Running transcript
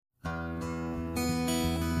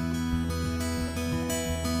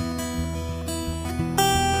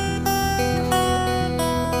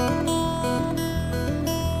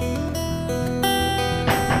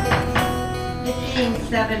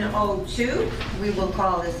7:02. We will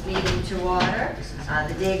call this meeting to order.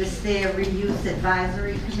 The Davis Thayer Reuse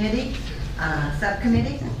Advisory Committee,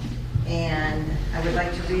 Subcommittee. And I would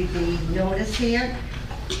like to read the notice here.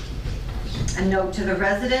 A note to the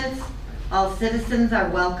residents. All citizens are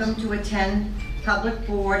welcome to attend public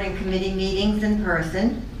board and committee meetings in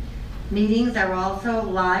person. Meetings are also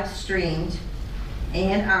live streamed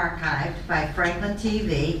and archived by Franklin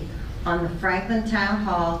TV on the Franklin Town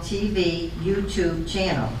Hall TV YouTube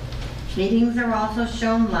channel. Meetings are also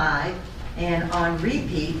shown live and on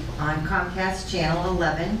repeat on Comcast Channel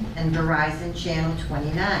 11 and Verizon Channel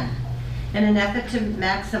 29. In an effort to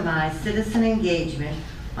maximize citizen engagement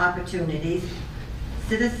opportunities,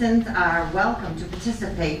 citizens are welcome to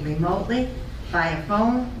participate remotely via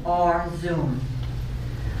phone or Zoom.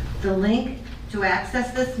 The link to access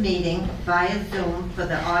this meeting via Zoom for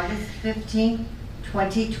the August 15th,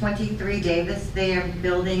 2023 Davis Thayer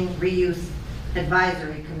Building Reuse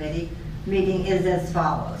Advisory Committee meeting is as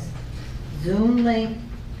follows. Zoom link,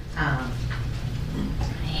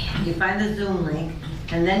 you find the Zoom link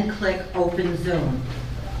and then click Open Zoom,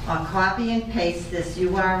 or copy and paste this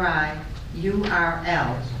URL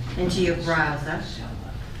into your browser.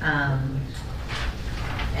 And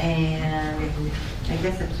I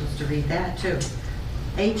guess I'm supposed to read that too.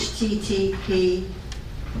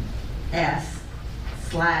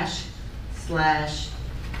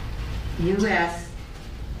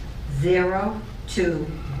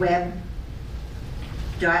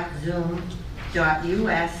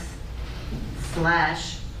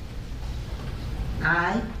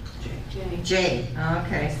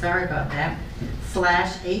 okay, sorry about that,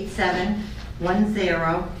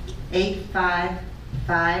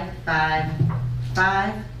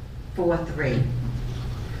 /871085555543.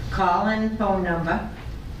 Call-in phone number,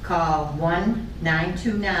 call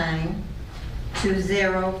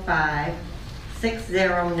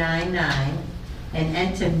 1-929-205-6099 and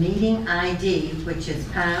enter meeting ID, which is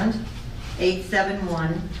pound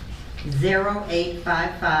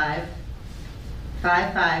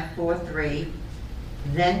 871-0855-5543,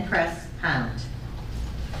 then press pound.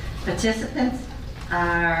 Participants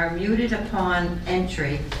are muted upon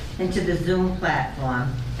entry into the Zoom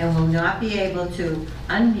platform and will not be able to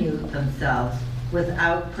unmute themselves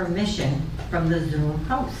without permission from the Zoom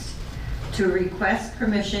host. To request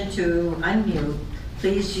permission to unmute,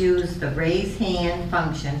 please use the raise hand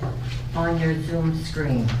function on your Zoom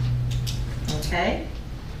screen. Okay?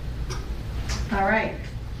 All right.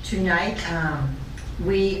 Tonight,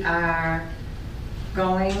 we are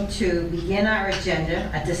going to begin our agenda,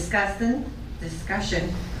 a discussion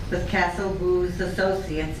with Castle Booze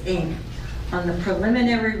Associates, Inc. on the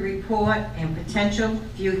preliminary report and potential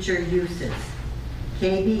future uses,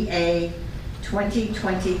 KBA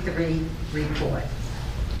 2023 report.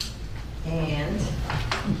 And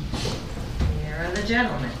here are the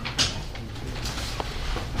gentlemen.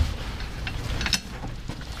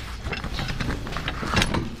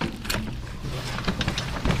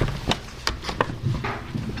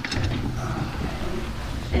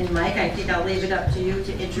 And Mike, I think I'll leave it up to you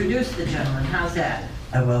to introduce the gentleman. How's that?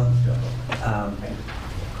 I will.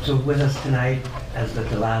 So with us tonight, as at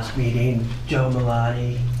the last meeting, Joe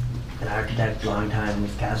Milani, an architect, long time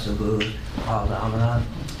with Castle Booze, Paul Dominant.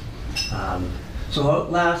 So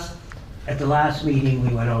at the last meeting,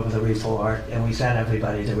 we went over the report and we sent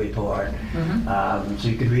everybody the report. So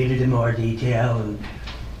you could read it in more detail and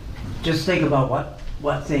just think about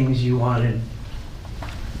what things you wanted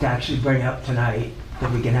to actually bring up tonight, that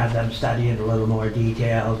we can have them study in a little more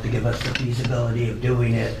detail to give us the feasibility of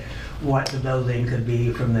doing it, what the building could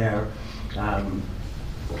be from their,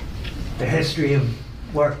 the history of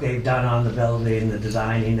work they've done on the building, the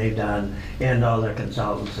designing they've done, and all their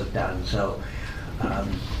consultants have done. So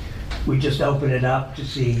we just open it up to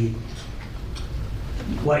see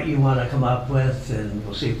what you want to come up with, and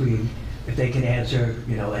we'll see if they can answer,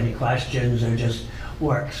 any questions, or just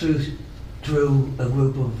work through a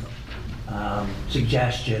group of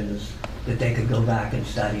suggestions that they could go back and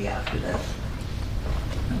study after this.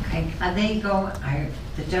 Okay. Are the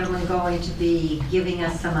gentlemen going to be giving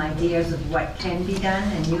us some ideas of what can be done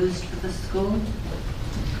and used for the school?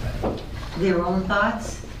 Their own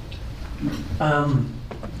thoughts?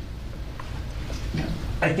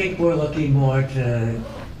 I think we're looking more to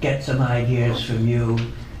get some ideas from you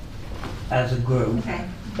as a group. Okay.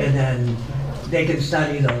 And then they can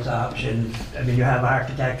study those options. I mean, you have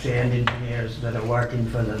architects and engineers that are working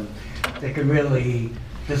for them. They can really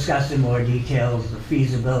discuss in more details the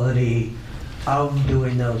feasibility of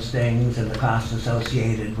doing those things and the costs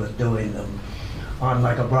associated with doing them on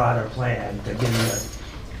like a broader plan to give you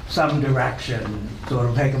some direction, so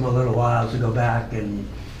it'll take them a little while to go back and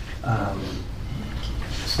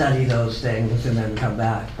study those things and then come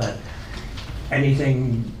back. But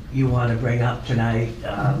anything you want to bring up tonight,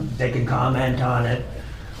 they can comment on it.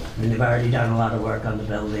 I mean, they've already done a lot of work on the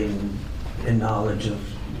building in knowledge of,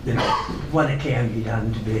 you know, what it can be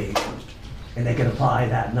done to be. And they can apply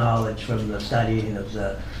that knowledge from the studying of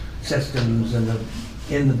the systems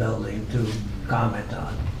in the building to comment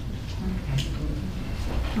on.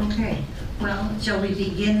 Okay, well, shall we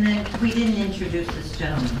begin then? We didn't introduce this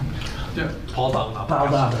gentleman. Yeah, Paul Dominant. Paul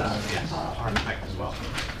Dominant. Yes, architect as well.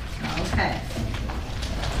 Okay,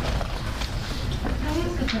 Can I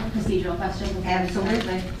ask a quick procedural question?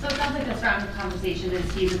 Absolutely. So it sounds like this round of conversation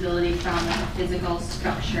is feasibility from a physical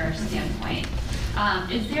structure standpoint.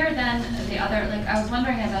 Is there then the other, like, I was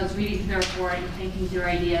wondering as I was reading through the report and thinking through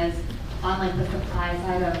ideas on like the supply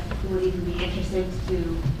side of who would even be interested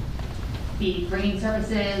to be bringing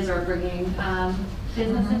services or bringing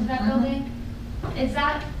business into that building? Is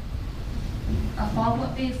that a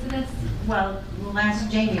follow-up phase to this? well, we'll ask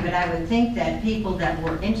Jamie, but I would think that people that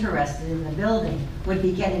were interested in the building would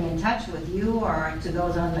be getting in touch with you or to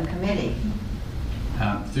those on the committee.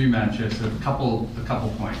 Through Madam Chair, so a couple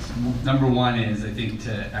points. Number one is, I think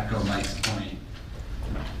to echo Mike's point,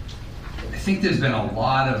 I think there's been a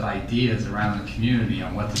lot of ideas around the community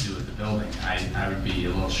on what to do with the building. I would be a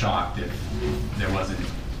little shocked if there wasn't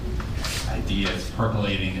ideas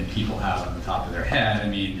percolating that people have on the top of their head. I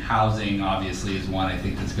mean, housing obviously is one I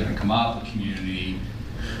think that's going to come up. A community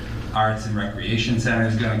arts and recreation center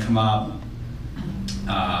is going to come up.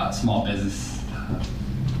 Small business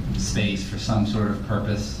space for some sort of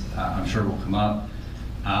purpose, I'm sure will come up.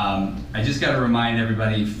 I just got to remind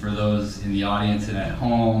everybody, for those in the audience and at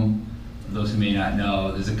home, those who may not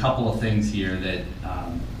know, there's a couple of things here that,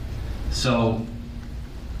 so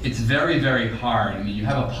it's very, very hard. I mean, you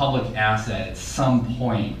have a public asset at some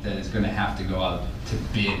point that is going to have to go out to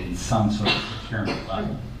bid in some sort of procurement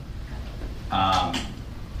level.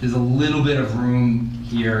 There's a little bit of room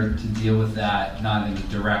here to deal with that, not in the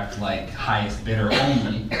direct, like, highest bidder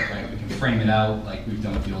only, right? We can frame it out like we've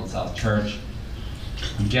done with the Old South Church.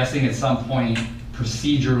 I'm guessing at some point,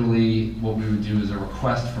 procedurally, what we would do is a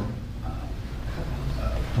request for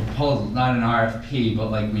proposal, not an RFP, but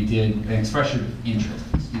like we did, an expression of interest,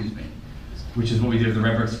 excuse me, which is what we did with the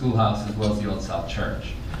Red Brick Schoolhouse as well as the Old South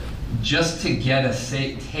Church. Just to get a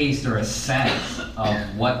taste or a sense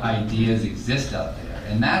of what ideas exist out there.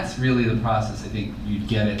 And that's really the process. I think you'd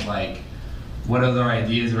get it, like, what other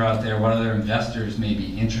ideas are out there, what other investors may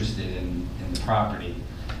be interested in the property.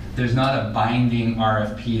 There's not a binding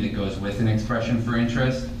RFP that goes with an expression for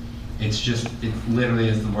interest. It's just, it literally,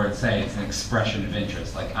 as the words say, it's an expression of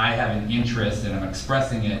interest. Like, I have an interest and I'm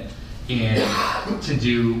expressing it in to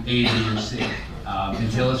do A, B, or C.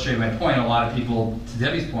 And to illustrate my point, a lot of people, to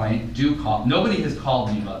Debbie's point, do call. Nobody has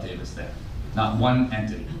called me about Davis Thayer. Not one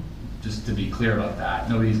entity. Just to be clear about that.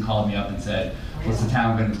 Nobody's called me up and said, what's the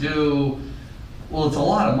town gonna do? Well, it's a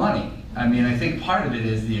lot of money. I mean, I think part of it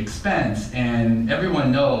is the expense, and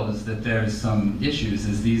everyone knows that there's some issues,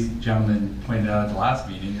 as these gentlemen pointed out at the last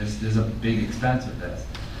meeting. There's a big expense with this.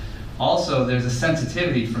 Also, there's a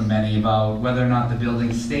sensitivity from many about whether or not the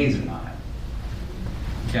building stays or not.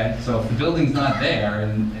 Okay, so if the building's not there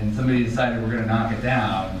and somebody decided we're gonna knock it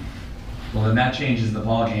down, well, then that changes the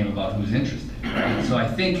ballgame about who's interested, right? So I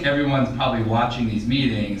think everyone's probably watching these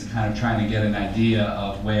meetings, kind of trying to get an idea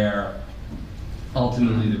of where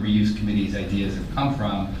ultimately the reuse committee's ideas have come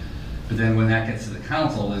from. But then when that gets to the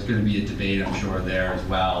council, there's going to be a debate, I'm sure, there as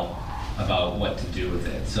well about what to do with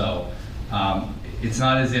it. So it's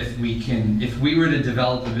not as if if we were to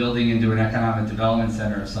develop the building into an economic development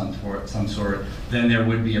center of some sort, then there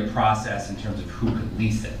would be a process in terms of who could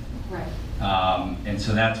lease it. Right. And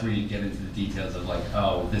so that's where you get into the details of, like,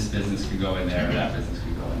 oh, this business could go in there, or that business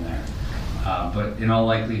could go in there. But in all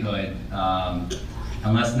likelihood,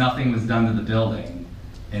 unless nothing was done to the building,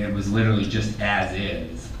 and it was literally just as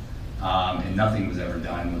is, and nothing was ever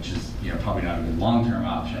done, which is, you know, probably not a good long-term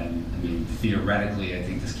option. I mean, theoretically, I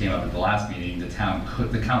think this came up at the last meeting, the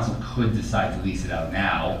council could decide to lease it out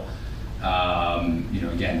now. You know,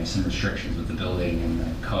 again, there's some restrictions with the building and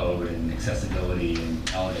the code and accessibility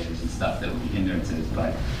and elevators and stuff that would be hindrances,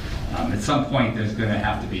 but at some point there's going to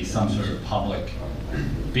have to be some sort of public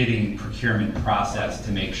bidding procurement process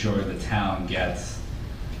to make sure the town gets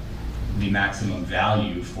the maximum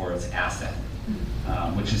value for its asset,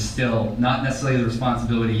 which is still not necessarily the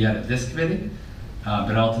responsibility yet of this committee,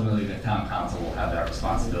 but ultimately the town council will have that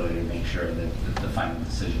responsibility to make sure that the final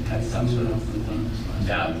decision has some sort of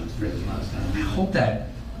value. I hope that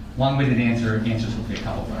long-winded answers hopefully a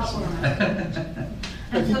couple of questions.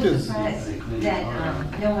 I'm think so there's- surprised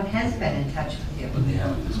that no one has been in touch with you.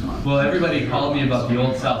 Well, everybody called me about the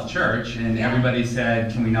Old South Church, and everybody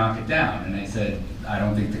said, can we knock it down? And I said, I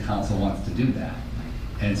don't think the council wants to do that.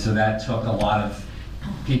 And so that took a lot of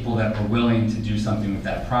people that were willing to do something with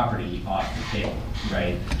that property off the table,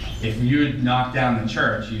 right? If you'd knock down the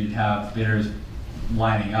church, you'd have bidders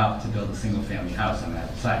lining up to build a single-family house on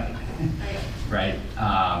that site, right?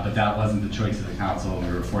 But that wasn't the choice of the council, and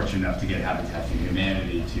we were fortunate enough to get Habitat for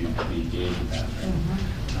Humanity to be engaged with that.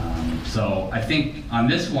 So I think on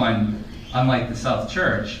this one, unlike the South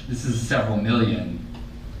Church, this is several million,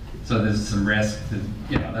 so there's some risk to,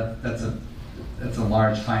 you know, that's a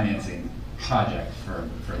large financing project for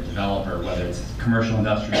a developer, whether it's commercial,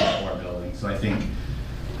 industrial, or building. So I think,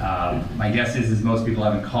 my guess is most people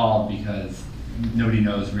haven't called because nobody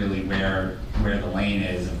knows really where the lane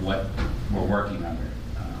is of what we're working under.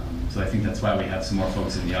 So I think that's why we have some more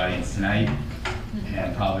folks in the audience tonight,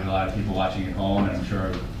 and probably a lot of people watching at home, and I'm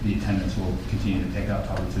sure the attendance will continue to pick up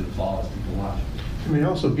probably through the fall as people watch. It may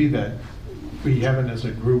also be that we haven't, as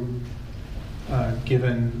a group,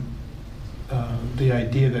 given the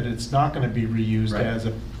idea that it's not going to be reused Right.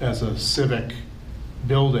 as a civic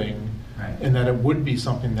building, Right. and that it would be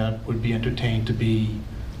something that would be entertained to be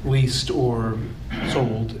leased or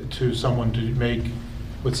sold to someone to make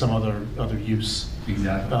with some other use.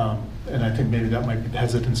 Exactly. And I think maybe that might be the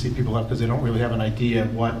hesitancy people have because they don't really have an idea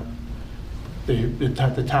of what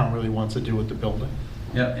the town really wants to do with the building.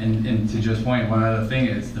 Yep, and to Joe's point, one other thing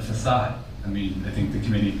is the facade. I mean, I think the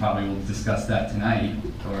committee probably will discuss that tonight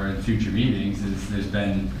or in future meetings, is there's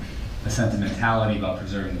been a sentimentality about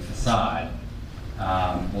preserving the facade.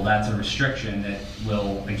 Well, that's a restriction that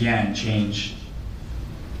will, again, change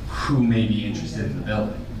who may be interested in the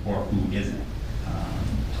building or who isn't.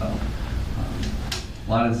 A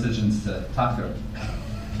lot of decisions to talk through.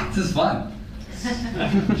 This is fun.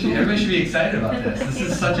 Everybody should be excited about this. This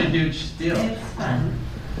is such a huge deal. It's fun.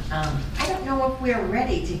 I don't know if we're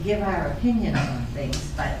ready to give our opinion on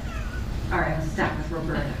things, but, all right, we'll start with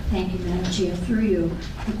Roberta. Thank you, Madam Chair. Through you,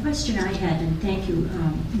 the question I had, and thank you,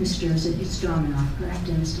 Mr. Dominoff, correct,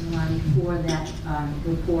 and Mr. Malani, for that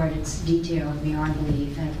report. It's detailed beyond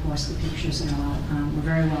belief, and of course the pictures and all were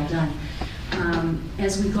very well done.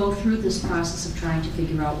 As we go through this process of trying to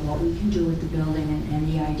figure out what we can do with the building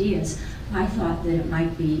and the ideas, I thought that it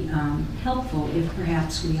might be helpful if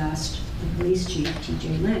perhaps we asked the police chief,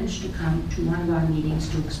 T.J. Lynch, to come to one of our meetings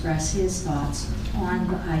to express his thoughts on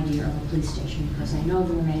the idea of a police station, because I know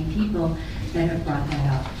there are many people that have brought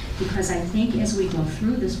that up. Because I think as we go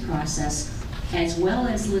through this process, as well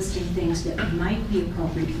as listing things that might be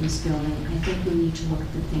appropriate for this building, I think we need to look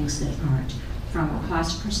at the things that aren't, from a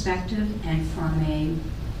cost perspective and from a,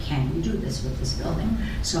 can we do this with this building?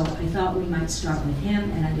 So I thought we might start with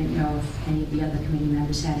him, and I didn't know if any of the other committee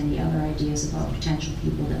members had any other ideas about potential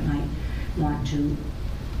people that might want to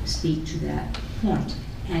speak to that point.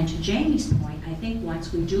 And to Jamie's point, I think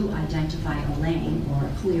once we do identify a lane or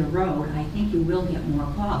a clear road, I think you will get more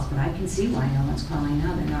calls, but I can see why no one's calling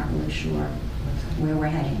now. They're not really sure where we're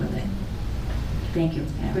heading with it. Thank you.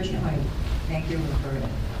 Good point. Thank you, Roberta.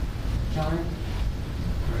 John?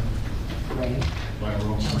 Great.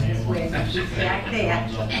 Back there.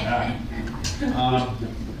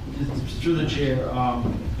 Through the chair,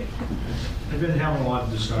 I've been having a lot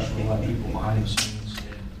of discussion with a lot of people behind the scenes, and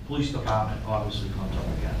the police department obviously comes up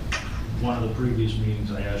again. One of the previous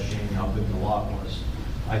meetings, I asked Jamie how big the lot was.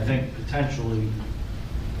 I think potentially,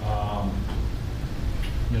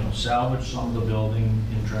 salvage some of the building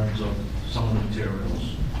in terms of some of the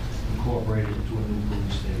materials, incorporate it into a new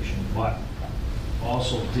police station, but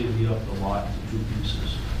also divvy up the lot into two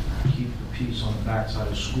pieces. Keep the piece on the backside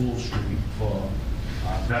of School Street for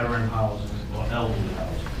veteran housing or elderly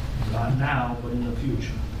housing. Not now, but in the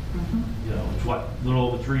future. It's what, a little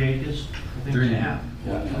over 3 acres? I think. 3.5.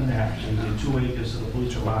 Yeah, 3.5. So you get 2 acres to the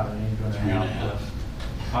police department, ain't gonna have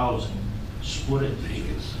the housing, split it.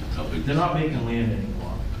 They're not making land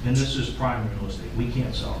anymore, and this is prime real estate. We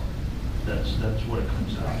can't sell it. That's what it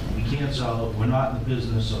comes down to. We can't sell it. We're not in the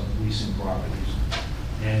business of leasing properties.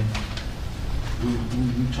 And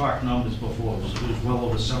we talked numbers before. It was well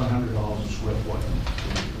over $700 a square foot.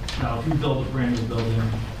 Now, if you build a brand new building,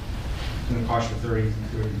 it's going to cost you $30,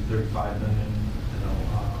 $35 million.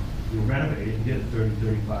 You renovate it and get $30,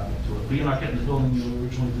 $35 into it, but you're not getting the building you were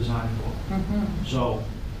originally designed for. So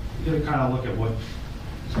you got to kind of look at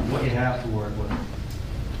what you have to work with,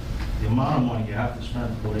 the amount of money you have to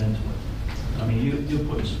spend to put into it. I mean, you're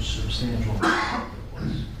putting some substantial money into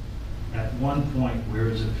place. At one point, where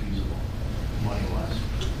is it feasible, money-wise?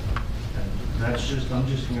 And that's just, I'm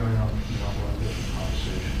just hearing on, a different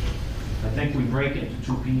conversation. I think we break it into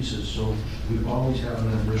two pieces, so we always have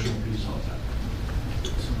an additional piece on that.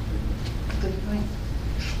 Good point.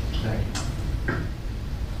 Thank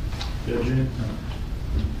you. Yeah, Jim?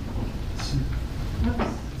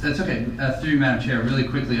 Whoops. That's okay. Through you, Madam Chair, really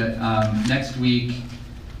quickly, next week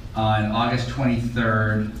on August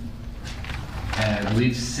 23rd, at I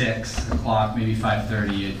believe 6 o'clock, maybe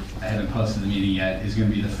 5:30, I haven't posted the meeting yet, is going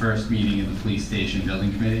to be the first meeting of the Police Station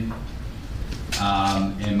Building Committee.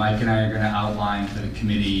 And Mike and I are going to outline for the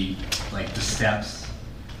committee, like, the steps.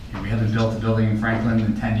 We haven't built a building in Franklin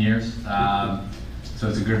in 10 years, so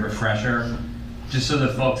it's a good refresher. Just so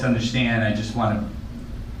that folks understand, I just want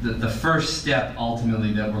to, the first step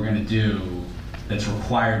ultimately that we're going to do that's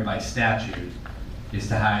required by statute is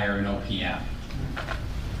to hire an OPM.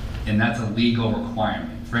 And that's a legal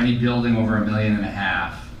requirement. For any building over $1.5 million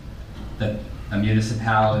that a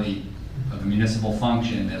municipality of a municipal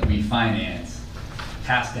function that we finance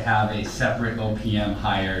has to have a separate OPM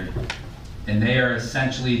hired, and they are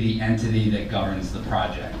essentially the entity that governs the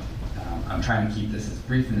project. I'm trying to keep this as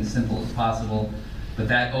brief and as simple as possible, but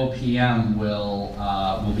that OPM will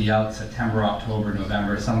be out September, October,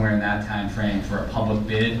 November, somewhere in that time frame for a public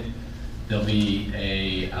bid. There'll be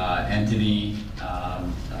a entity,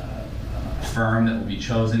 firm that will be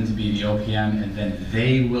chosen to be the OPM, and then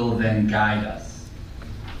they will then guide us,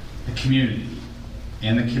 the community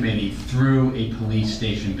and the committee, through a police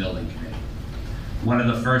station building committee. One of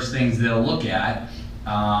the first things they'll look at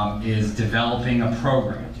is developing a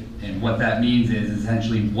program. And what that means is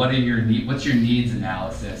essentially what's your needs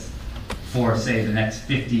analysis for, say, the next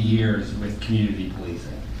 50 years with community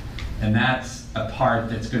policing. And that's a part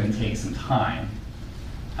that's going to take some time.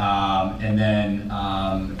 And then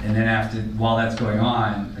after, while that's going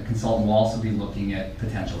on, the consultant will also be looking at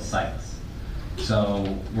potential sites.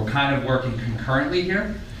 So we're kind of working concurrently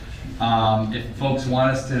here. If folks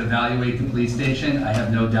want us to evaluate the police station, I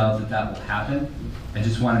have no doubt that that will happen. I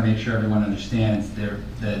just want to make sure everyone understands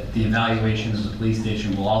that the evaluation of the police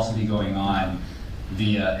station will also be going on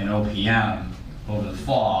via an OPM over the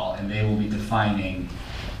fall, and they will be defining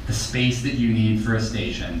the space that you need for a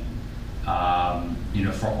station,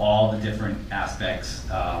 for all the different aspects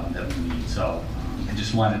that we need. So I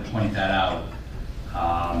just wanted to point that out.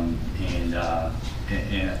 And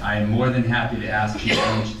I'm more than happy to ask Chief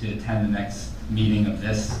H to attend the next meeting of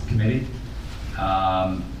this committee.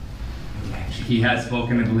 He has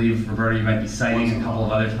spoken, I believe, Roberta, you might be citing a couple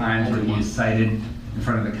of other times where he has cited in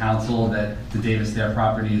front of the council that the Davis Thayer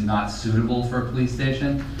property is not suitable for a police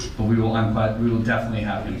station, but we will definitely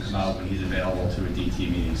have him come out when he's available to a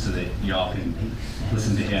DT meeting so that y'all can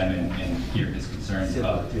listen to him and hear his concerns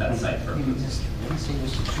about that site for a police station.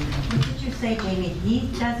 What did you say, Jamie? He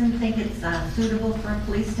doesn't think it's suitable for a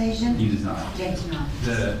police station? He does not. James, no.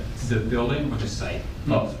 The building or the site?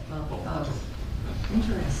 Both. Oh,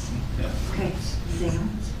 interesting. Yeah. Okay, Sam?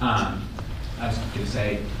 I was going to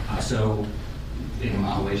say, so in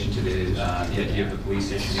relation to the idea of the police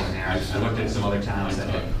station being there, I looked at some other towns that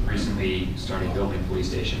have recently started building police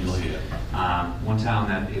stations. One town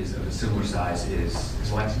that is of a similar size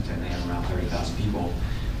is Lexington. They have around 30,000 people.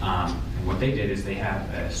 And what they did is they have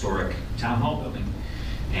a historic town hall building,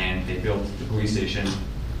 and they built the police station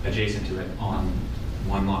adjacent to it on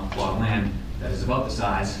one plot of land that is about the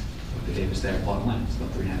size of the Davis Thayer plot of land. It's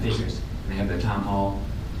about 3.5 acres. And they have their town hall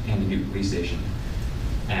and the new police station.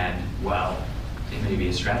 And while it may be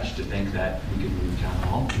a stretch to think that we could move town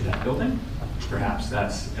hall to that building, perhaps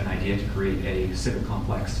that's an idea to create a civic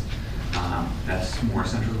complex that's more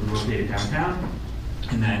centrally located downtown.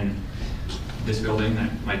 And then this building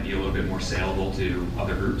that might be a little bit more saleable to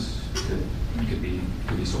other groups could be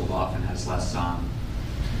sold off and has less, I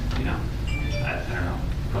don't know,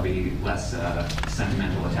 probably less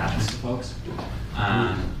sentimental attachments to folks.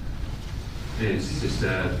 It's just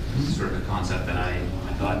sort of a concept that I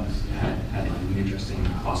thought had an interesting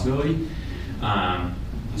possibility. I'll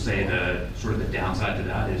say the sort of the downside to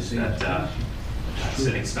that is that that's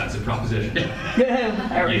an expensive proposition.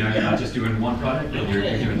 You're not just doing one product, but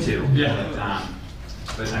you're doing two. Yeah.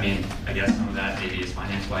 But I mean, I guess some of that maybe is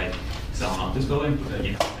financed by selling off this building. But,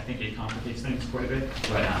 I think it complicates things quite a bit.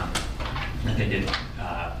 But I think it,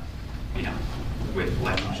 with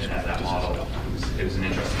Lexington as that model, it was an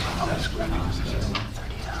interesting concept.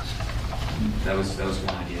 That was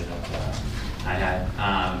one idea that I had.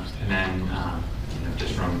 And then,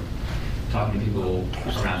 just from talking to people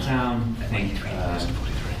around town, I think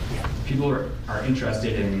people are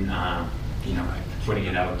interested in, putting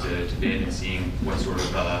it out to bid and seeing what sort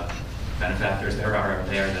of benefactors there are out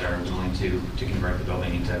there that are willing to convert the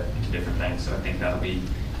building into different things. So I think that'll be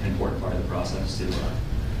an important part of the process to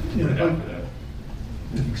put it out for the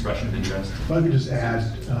expression of interest. If I could just add,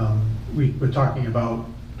 we're talking about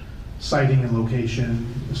siting and location,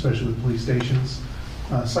 especially with police stations.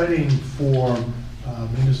 Siting for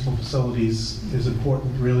municipal facilities is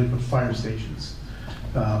important really for fire stations.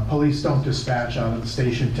 Police don't dispatch out of the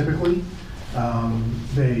station typically.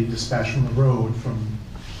 They dispatch from the road, from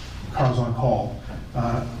cars on call.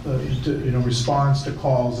 Response to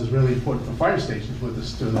calls is really important for fire stations where the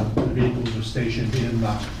vehicles are stationed in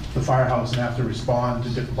the firehouse and have to respond to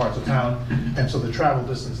different parts of town. And so the travel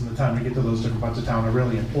distance and the time to get to those different parts of town are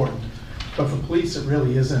really important. But for police, it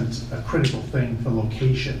really isn't a critical thing for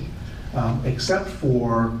location, except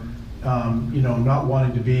for not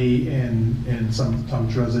wanting to be in some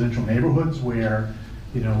residential neighborhoods where,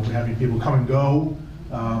 we're having people come and go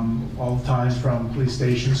all the time from police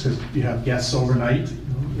stations because you have guests overnight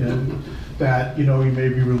that, you may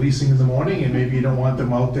be releasing in the morning and maybe you don't want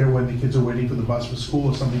them out there when the kids are waiting for the bus for school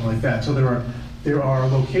or something like that. So there are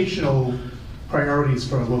locational priorities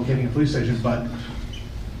for locating a police station, but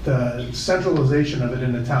the centralization of it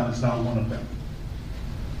in the town is not one of them.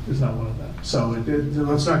 Is not one of them. So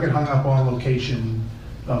let's not get hung up on location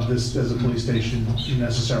of this as a police station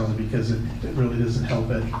necessarily, because it really doesn't help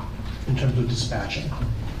it in terms of dispatching.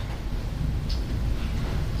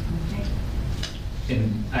 Okay.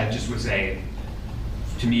 And I just would say,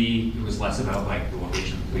 to me, it was less about like the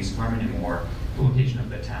location of the police department and more the location of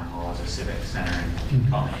the town hall as a civic center and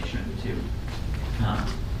combination of the two.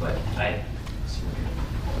 But I see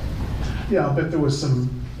what Yeah, I bet there was some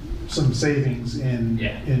savings in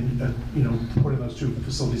putting those two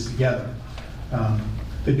facilities together.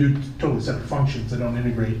 They do totally separate functions. They don't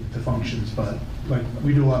integrate the functions, but like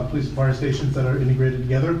we do a lot of police and fire stations that are integrated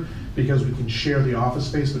together because we can share the office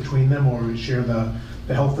space between them, or we share the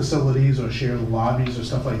health facilities, or share the lobbies or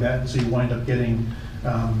stuff like that. And so you wind up getting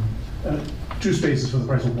 2 spaces for the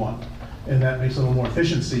price of 1, and that makes a little more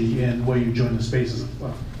efficiency in where you join the spaces.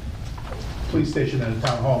 A police station and a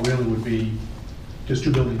town hall really would be just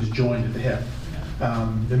 2 buildings joined at the hip.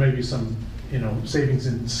 There may be some savings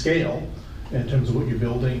in scale in terms of what you're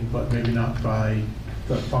building, but maybe not by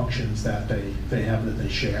the functions that they have that they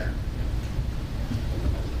share.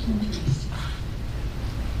 Interesting.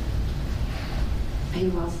 Are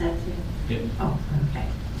you all set too? Yeah. Oh, okay.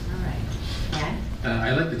 All right. Yeah?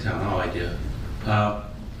 I like the town hall idea. How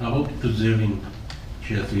about preserving,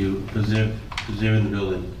 Chair, for you, preserving the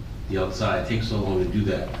building, the outside? It takes so long to do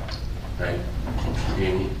that, right?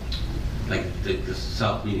 And like the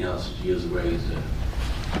South Meeting House years away is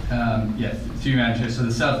Yes, through you, Madam Chair. So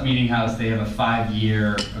the South Meeting House, they have a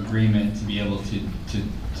 5-year agreement to be able to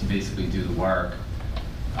basically do the work.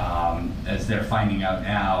 As they're finding out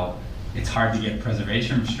now, it's hard to get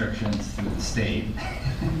preservation restrictions through the state.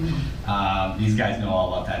 These guys know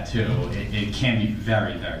all about that too. It can be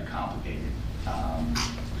very, very complicated.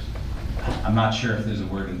 I'm not sure if there's a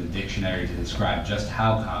word in the dictionary to describe just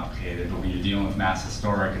how complicated, but when you're dealing with Mass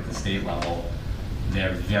Historic at the state level,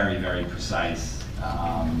 they're very, very precise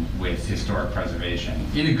with historic preservation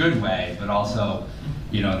in a good way, but also,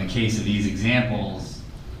 in the case of these examples,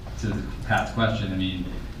 to Pat's question, I mean,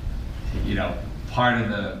 part of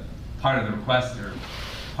the request or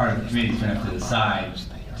part of the committee is going to have to decide,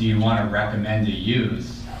 do you want to recommend a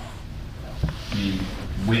use? I mean,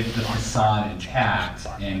 with the facade intact,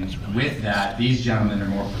 and with that, these gentlemen are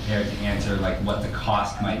more prepared to answer like what the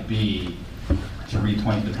cost might be to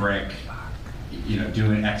repoint the brick,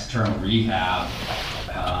 do an external rehab.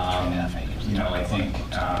 I think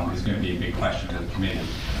is going to be a big question for the committee.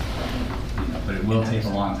 But it will take a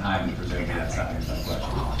long time to preserve that side of that question.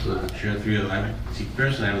 So, Chair,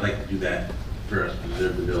 personally, I would like to do that first,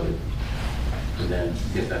 preserve the building, and then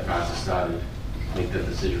get that process started, make that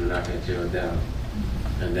decision, we're not going to tear it down.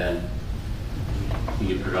 And then you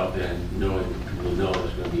can put it out there and knowing people know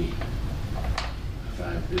there's going to be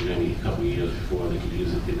a couple of years before they could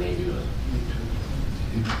use it, they may do it.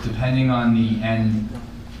 Depending on the end.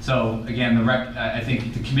 So again, I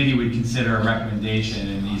think the committee would consider a recommendation,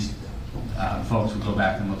 and these folks would go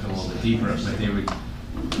back and look a little bit deeper, but they would,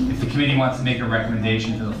 if the committee wants to make a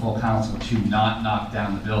recommendation to the full council to not knock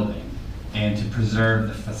down the building and to preserve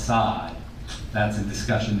the facade, that's a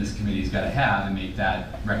discussion this committee's got to have and make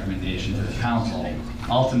that recommendation to the council.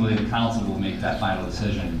 Ultimately, the council will make that final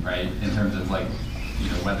decision, right, in terms of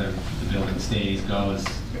whether the building stays, goes,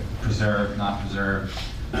 preserved, not preserved.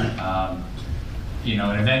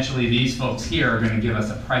 And eventually these folks here are going to give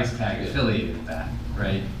us a price tag affiliated with that,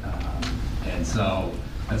 right? And so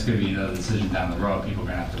that's going to be another decision down the road people are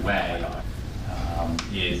going to have to weigh.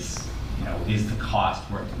 Is the cost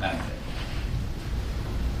worth the benefit?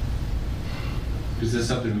 Because there's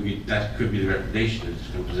something that could be the recommendation, is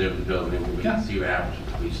to preserve the building, and we Yeah. can see what happens with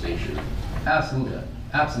the police station. Absolutely,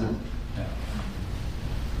 absolutely. Yeah.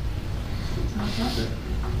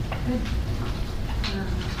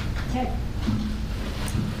 Ted?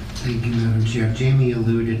 Thank you, Madam Chair. Jamie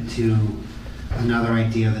alluded to another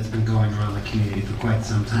idea that's been going around the community for quite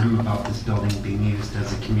some time about this building being used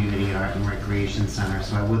as a community art and recreation center.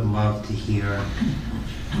 So I would love to hear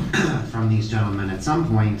from these gentlemen at some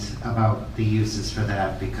point about the uses for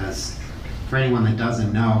that, because for anyone that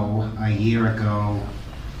doesn't know, a year ago,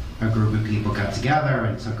 a group of people got together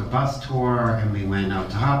and took a bus tour, and we went out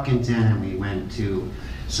to Hopkinton, and we went to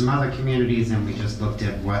some other communities, and we just looked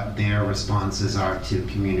at what their responses are to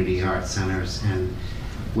community art centers. And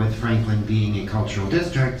with Franklin being a cultural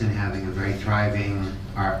district and having a very thriving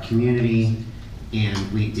art community,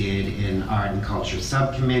 and we did an art and culture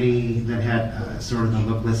subcommittee that had sort of the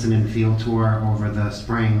look, listen, and feel tour over the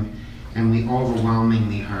spring, and we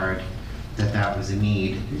overwhelmingly heard that that was a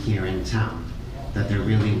need here in town, that there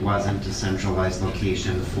really wasn't a centralized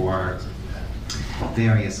location for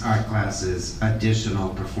various art classes, additional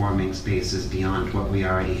performing spaces beyond what we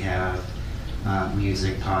already have,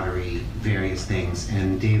 music, pottery, various things.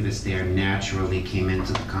 And Davis there naturally came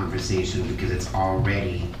into the conversation because it's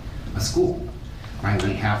already a school, right?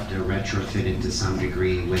 We have to retrofit it to some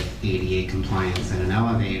degree with ADA compliance and an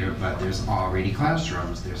elevator, but there's already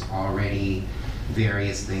classrooms, there's already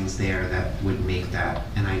various things there that would make that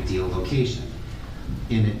an ideal location.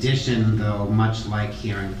 In addition, though, much like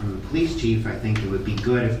hearing from the police chief, I think it would be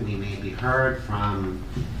good if we maybe heard from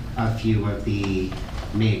a few of the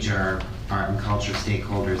major art and culture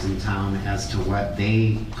stakeholders in town as to what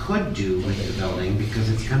they could do with the building, because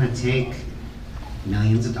it's going to take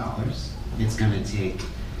millions of dollars. It's going to take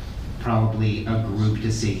probably a group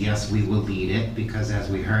to say, yes, we will lead it, because as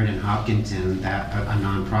we heard in Hopkinton, that a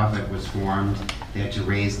nonprofit was formed. They had to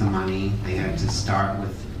raise the money. They had to start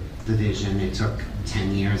with the vision. It took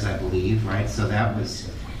 10 years, I believe, right? So that was,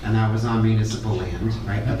 and that was on municipal land,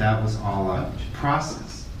 right? But that was all a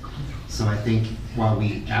process. So I think while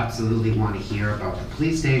we absolutely want to hear about the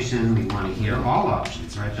police station, we want to hear all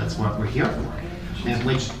options, right? That's what we're here for. And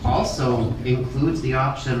which also includes the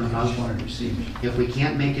option of, if we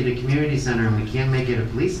can't make it a community center and we can't make it a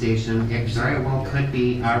police station, it very well could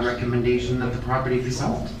be our recommendation that the property be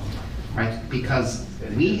sold, right? Because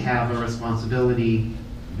we have a responsibility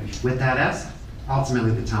with that asset.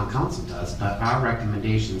 Ultimately, the town council does, but our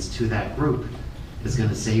recommendations to that group is going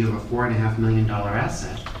to say you have a $4.5 million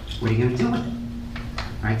asset. What are you going to do with it?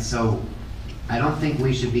 Right? So I don't think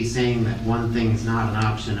we should be saying that one thing is not an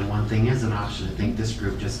option and one thing is an option. I think this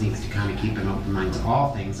group just needs to kind of keep an open mind to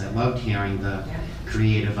all things. I loved hearing the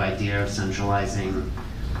creative idea of centralizing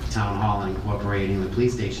town hall and incorporating the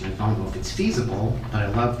police station. I don't know if it's feasible, but I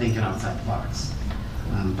love thinking outside the box.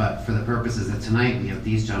 But for the purposes of tonight, we have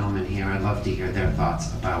these gentlemen here. I'd love to hear their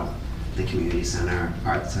thoughts about the community center,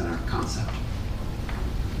 art center concept.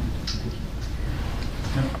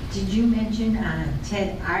 Did you mention,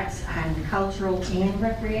 Ted, arts and cultural and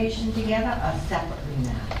recreation together, or separately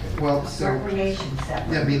now? Well, so, Recreation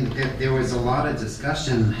separate. I mean, there was a lot of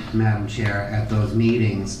discussion, Madam Chair, at those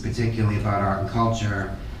meetings, particularly about art and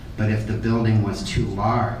culture, but if the building was too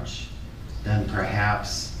large, then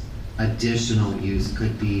perhaps additional use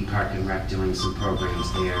could be Park and Rec doing some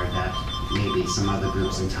programs there that maybe some other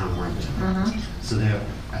groups in town weren't doing. So there,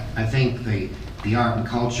 I think the art and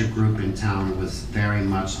culture group in town was very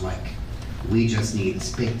much like, we just need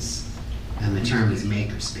space. And the term is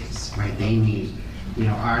maker space, right? They need,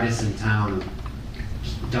 artists in town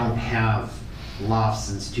don't have lofts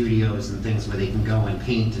and studios and things where they can go and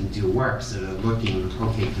paint and do work. So they're looking,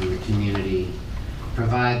 okay, can the community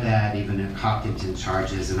provide that, even if Hopkinton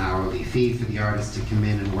charges an hourly fee for the artist to come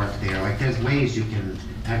in and work there? Like, there's ways you can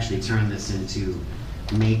actually turn this into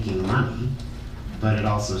making money, but it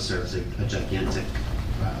also serves a gigantic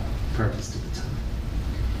purpose to the town.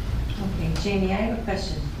 Okay, Jamie, I have a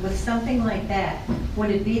question. With something like that, would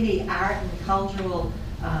it be the art and cultural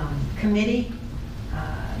committee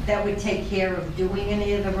that would take care of doing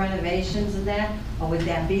any of the renovations of that, or would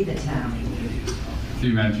that be the town?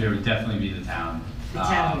 Through Madam Chair, it would definitely be the town. The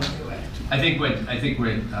town would do it. I think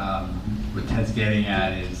what Ted's getting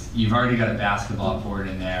at is, you've already got a basketball court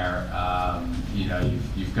in there.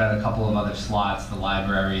 You've got a couple of other slots, the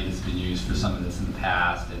library that's been used for some of this in the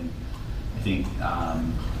past, and I think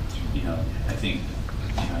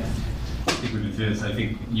we've been through this. I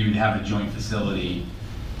think you would have a joint facility.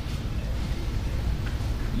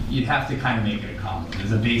 You'd have to kind of make it a common.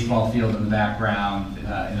 There's a baseball field in the background,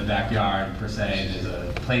 in the backyard per se. There's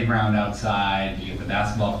a playground outside. You get the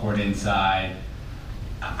basketball court inside.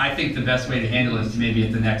 I think the best way to handle it is maybe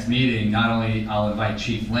at the next meeting, not only I'll invite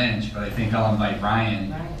Chief Lynch, but I think I'll invite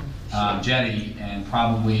Ryan Jetty, and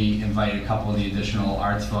probably invite a couple of the additional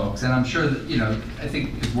arts folks. And I'm sure that, you know, I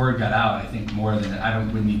think if word got out, I think more than,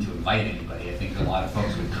 wouldn't need to invite anybody. I think a lot of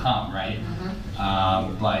folks would come, right?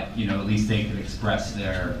 But, you know, at least they could express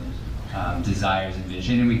their desires and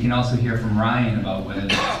vision. And we can also hear from Ryan about whether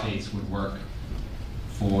that space would work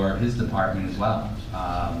for his department as well.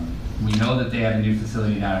 We know that they have a new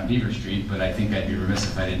facility down on Beaver Street, but I think I'd be remiss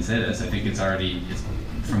if I didn't say this. I think it's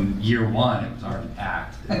from year one, it was already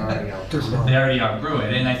packed. They already outgrew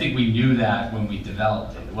it, and I think we knew that when we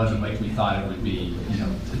developed it. It wasn't like we thought it would be, you know,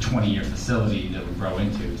 a 20-year facility that would grow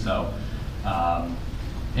into. So,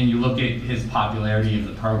 and you look at his popularity of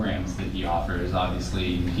the programs that he offers.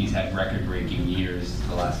 Obviously, he's had record-breaking years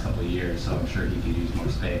the last couple of years, so I'm sure he could use more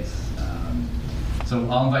space. So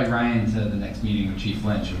I'll invite Ryan to the next meeting with Chief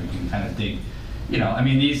Lynch, and we can kind of dig, you know, I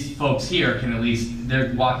mean, these folks here can at least,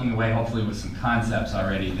 they're walking away hopefully with some concepts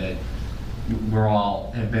already that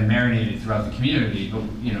have been marinated throughout the community. But,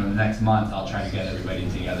 you know, the next month I'll try to get everybody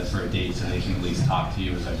together for a date so they can at least talk to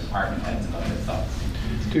you as our department heads about their thoughts.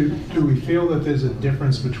 Do we feel that there's a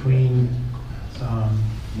difference between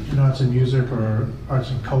arts and music or arts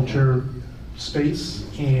and culture space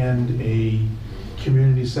and a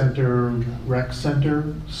community center, rec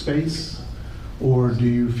center space? Or do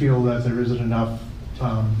you feel that there isn't enough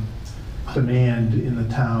demand in the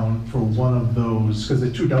town for one of those, because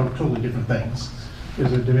they're two totally different things? Is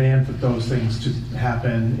there demand for those things to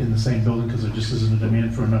happen in the same building because there just isn't a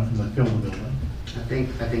demand for enough to fill the building?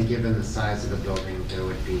 I think given the size of the building, there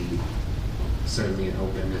would be certainly an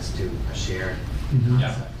openness to a shared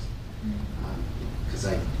concept. Because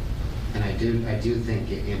I do think,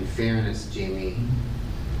 in fairness, Jamie,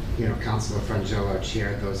 you know, Councilor Frangillo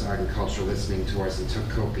chaired those art and cultural listening tours and took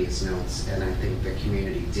copious notes, and I think the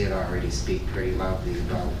community did already speak pretty loudly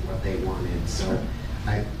about what they wanted. So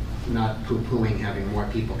I'm not poo-pooing having more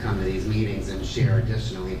people come to these meetings and share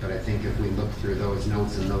additionally, but I think if we look through those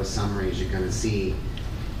notes and those summaries, you're going to see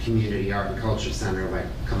Community Art and Culture Center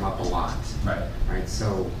come up a lot. Right.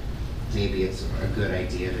 So maybe it's a good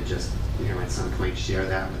idea to just, you know, at some point share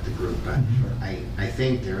that with the group. But I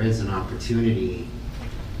think there is an opportunity.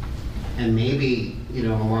 And maybe, you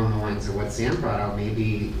know, along the lines of what Sam brought out,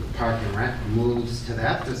 maybe Park and Rec moves to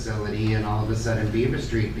that facility and all of a sudden Beaver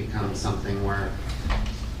Street becomes something we're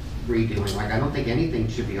redoing. Like, I don't think anything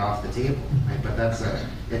should be off the table, right? But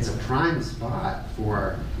it's a prime spot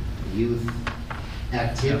for youth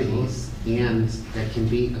activities, and there can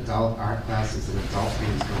be adult art classes and adult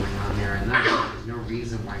things going on there at night. There's no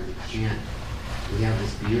reason why we can't. We have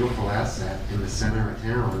this beautiful asset in the center of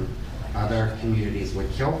town. Other communities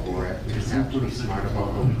would kill for it. We just have to be smart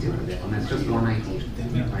about what we do with it. And that's just one idea.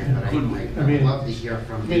 Right? But I'd love to hear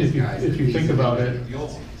from these guys. If you think about it,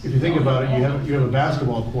 you have a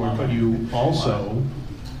basketball court, but you also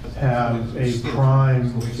have a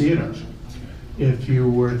prime theater. If you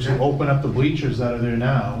were to open up the bleachers that are there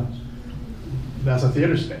now, that's a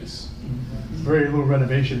theater space. Very little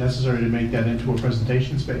renovation necessary to make that into a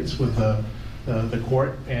presentation space with the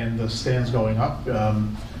court and the stands going up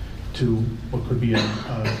to what could be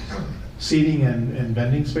a seating and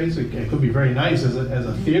vending space. It could be very nice as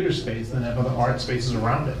a theater space, and have other art spaces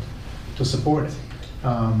around it to support it.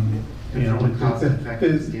 You know, from a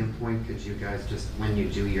cost-effective standpoint, could you guys just, when you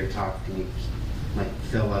do your talk, can you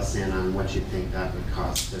fill us in on what you think that would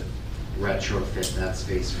cost to retrofit that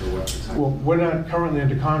space for what you're talking about? Well, we're not currently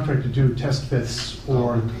under contract to do test fits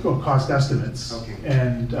or cost estimates. Okay.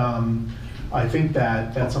 And I think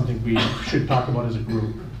that's something we should talk about as a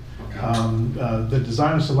group. The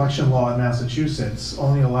designer selection law in Massachusetts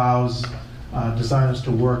only allows designers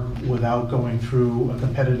to work without going through a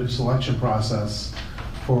competitive selection process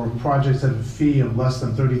for projects that have a fee of less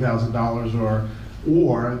than $30,000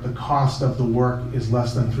 or the cost of the work is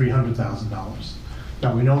less than $300,000.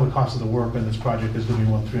 Now, we know the cost of the work in this project is going to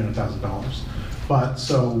be more than $300,000. But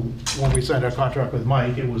so when we signed our contract with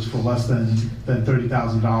Mike, it was for less than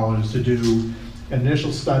 $30,000 to do an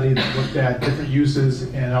initial study that looked at different uses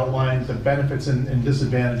and outlined the benefits and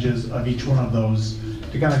disadvantages of each one of those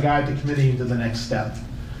to kind of guide the committee into the next step.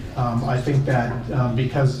 I think that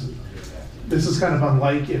because this is kind of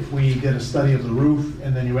unlike if we did a study of the roof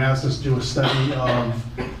and then you asked us to do a study of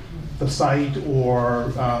the site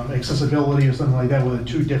or accessibility or something like that, with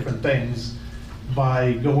two different things.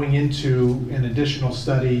 By going into an additional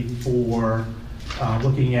study for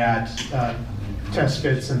looking at test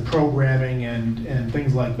fits and programming and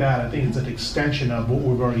things like that, I think it's an extension of what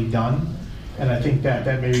we've already done. And I think that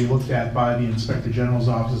may be looked at by the Inspector General's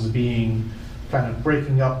office as being kind of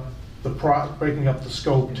breaking up breaking up the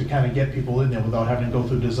scope to kind of get people in there without having to go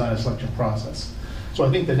through the design and selection process. So I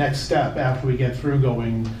think the next step after we get through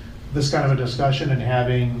going this kind of a discussion and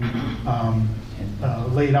having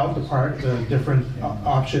laid out the different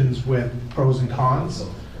options with pros and cons,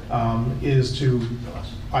 is to,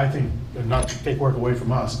 I think, not to take work away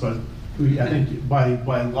from us, but I think by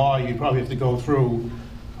law, you probably have to go through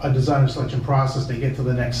a design and selection process to get to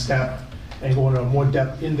the next step and go into a more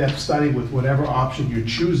in-depth study with whatever option you're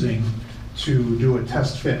choosing to do a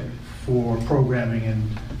test fit for programming.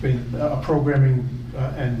 And I mean, a programming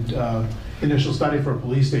and initial study for a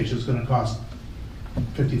police station is going to cost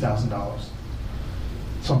 $50,000,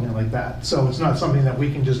 something like that. So it's not something that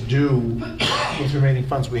we can just do with remaining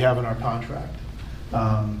funds we have in our contract,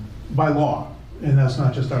 by law. And that's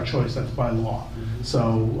not just our choice, that's by law.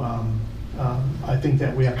 So I think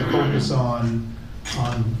that we have to focus on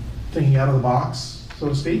thinking out of the box, so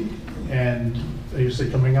to speak, and as you say,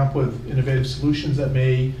 coming up with innovative solutions that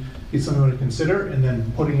may be something to consider, and then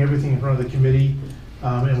putting everything in front of the committee.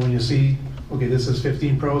 And when you see, okay, this says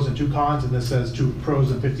 15 pros and 2 cons, and this says 2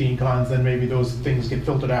 pros and 15 cons, then maybe those things get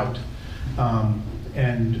filtered out.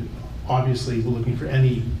 And obviously, we're looking for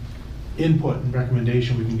any input and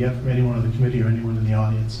recommendation we can get from anyone on the committee or anyone in the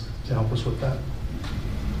audience to help us with that.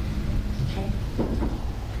 Okay.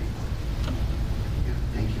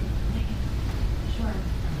 Thank you. Sure.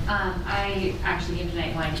 I actually came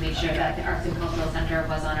tonight wanting to make sure that the Arts and Cultural Center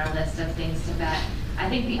was on our list of things to vet. I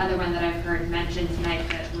think the other one that I've heard mentioned tonight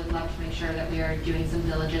that would love to make sure that we are doing some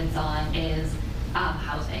diligence on is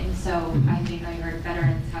housing. So I think I heard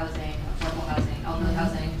veterans housing, affordable housing, elderly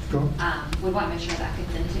housing. Sure. Would want to make sure that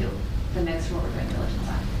fits into the mix for what we're doing diligence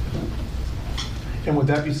on. And would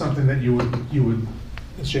that be something that you would,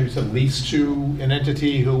 as Jamie said, lease to an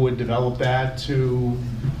entity who would develop that to,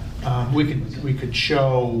 we could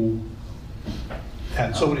show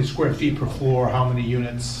at so many square feet per floor, how many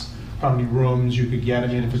units, how many rooms you could get. I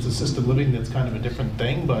mean, if it's assisted living, that's kind of a different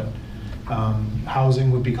thing, but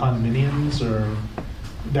housing would be condominiums, or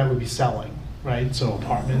that would be selling, right? So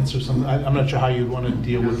apartments or something. I'm not sure how you'd want to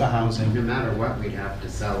deal with the housing. No matter what, we'd have to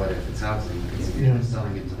sell it if it's housing, because if you're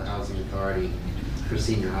selling it to the housing authority for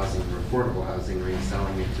senior housing or affordable housing, or you're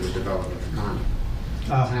selling it to a developer for condo.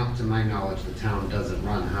 To my knowledge, the town doesn't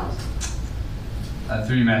run housing.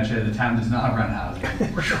 Through you, Madam Chair, the town does not run housing.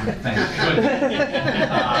 Thank you.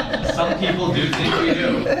 Some people do think we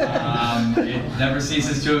do. It never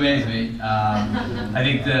ceases to amaze me. I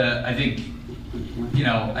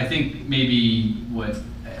think maybe what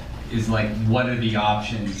is like, what are the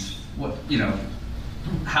options? What,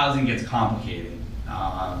 housing gets complicated.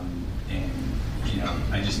 I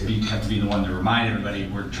just have to be the one to remind everybody,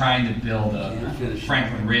 we're trying to build a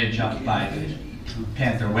Franklin Ridge up by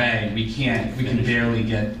Panther Way. We can barely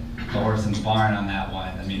get the horse in the barn on that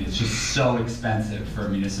one. I mean, it's just so expensive for a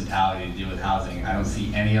municipality to deal with housing. I don't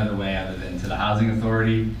see any other way other than to the housing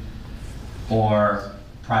authority or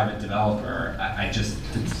private developer. I just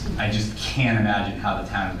can't imagine how the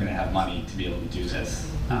town is going to have money to be able to do this.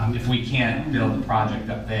 If we can't build the project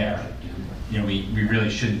up there, we really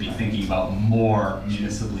shouldn't be thinking about more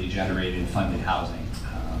municipally generated funded housing.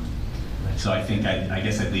 So I think I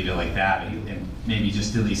guess I'd leave it like that, and maybe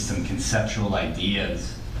just at least some conceptual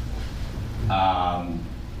ideas. We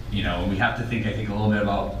have to think, I think, a little bit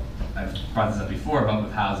about, I've brought this up before, about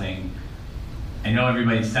with housing. I know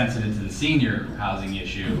everybody's sensitive to the senior housing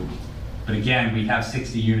issue, but again, we have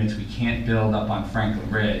 60 units we can't build up on Franklin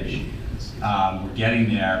Ridge. We're getting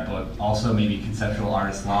there, but also maybe conceptual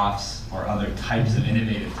artist lofts or other types of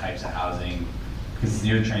innovative types of housing, because it's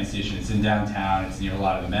near the train station, it's in downtown, it's near a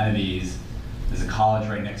lot of amenities. There's a college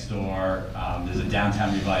right next door. There's a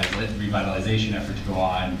downtown revitalization effort to go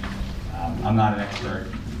on. I'm not an expert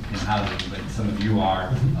in housing, but some of you are.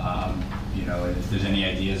 And if there's any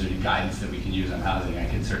ideas or any guidance that we can use on housing, I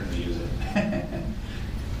can certainly use it.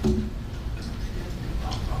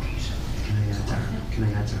 Can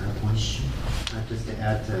I add to her point? Just to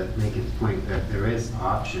add to Megan's point, that there is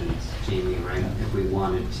options, Jamie, right? If we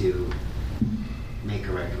wanted to make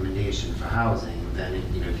a recommendation for housing, then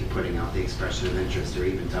if you're putting out the expression of interest, or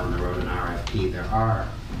even down the road an RFP, there are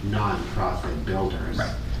non-profit builders,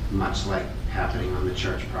 right, much like happening on the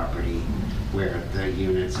church property, where the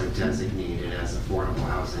units are designated as affordable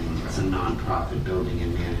housing. It's a non-profit building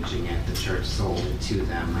and managing it. The church sold it to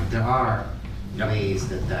them. Like, there are ways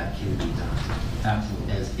that can be done.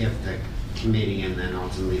 Absolutely. As if the committee and then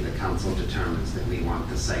ultimately the council determines that we want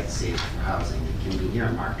the site saved for housing, it can be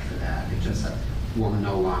earmarked for that. It just will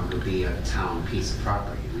no longer be a town piece of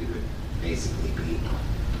property. We would basically be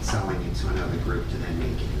selling it to another group to then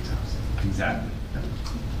make it into housing. Exactly.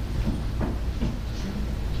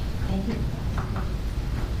 Okay.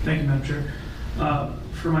 Thank you, Madam Chair.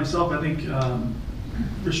 For myself, I think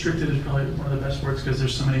restricted is probably one of the best words because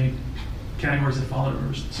there's so many categories that fall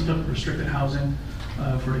under some type of restricted housing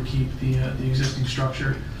for to keep the existing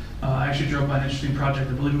structure. I actually drove by an interesting project,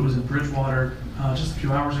 I believe it was in Bridgewater just a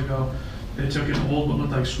few hours ago. They took an old, what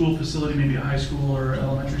looked like school facility, maybe a high school or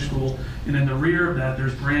elementary school, and in the rear of that,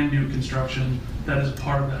 there's brand new construction that is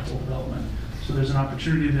part of that whole development. So there's an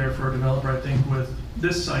opportunity there for a developer, I think, with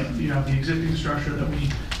this site. You have the existing structure that we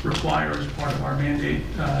require as part of our mandate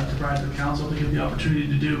to provide to the council to give the opportunity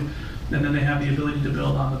to do. And then they have the ability to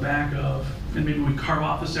build on the back of, and maybe we carve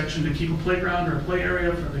off a section to keep a playground or a play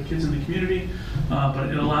area for the kids in the community. But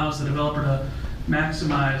it allows the developer to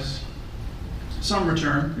maximize some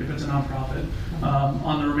return, if it's a nonprofit,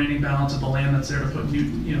 on the remaining balance of the land that's there to put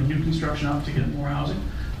new construction up to get more housing.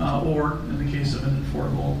 Or in the case of an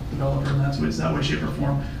affordable developer, and that's that way, shape, or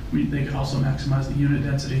form, they could also maximize the unit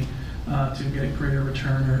density to get greater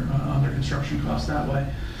return on their construction costs that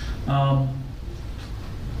way.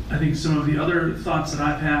 I think some of the other thoughts that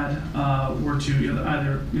I've had were to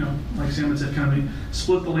either, like Sam had said, kind of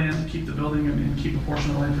split the land, keep the building, and keep a portion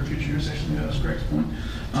of the land for future use. Actually, that was Greg's point.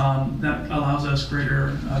 That allows us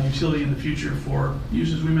greater utility in the future for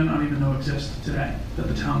uses we may not even know exist today that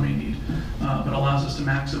the town may need, but allows us to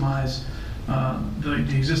maximize the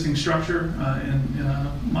existing structure in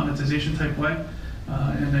a monetization type way,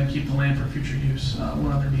 and then keep the land for future use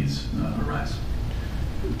when other needs arise.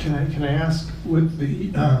 Can I ask, with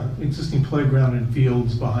the existing playground and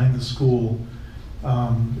fields behind the school,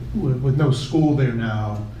 with no school there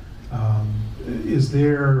now, is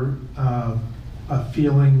there a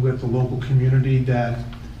feeling with the local community that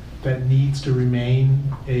needs to remain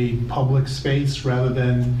a public space rather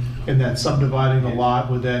than, in that subdividing the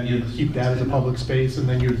lot would then you'd keep that as a public space and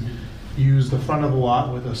then you'd use the front of the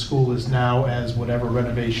lot where the school is now as whatever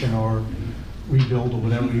renovation or rebuild or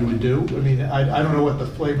whatever you would do? I mean, I don't know what the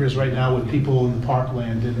flavor is right now with people in the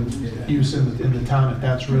parkland and use in the town, if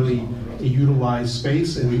that's really a utilized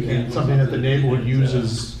space and something that the neighborhood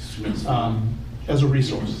uses as a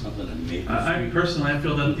resource. I personally, I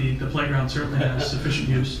feel that the playground certainly has sufficient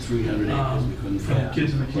use for the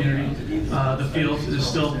kids in the community. The field is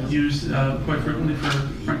still used quite frequently for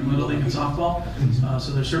Franklin Little League and softball,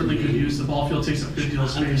 so there's certainly good use. The ball field takes up a good deal of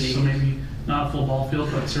space, so maybe not a full ball field,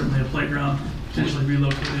 but certainly a playground potentially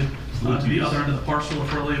relocated to the other end of the parcel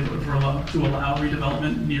to allow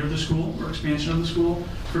redevelopment near the school or expansion of the school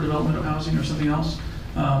for development of housing or something else.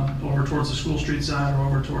 Over towards the School Street side or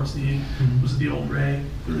over towards was it the old Ray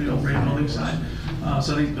building side.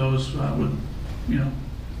 So I think those would,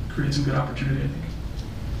 create some good opportunity, I think.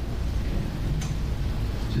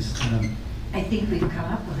 I think we've come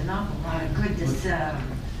up with an awful lot of good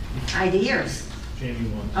ideas. Jamie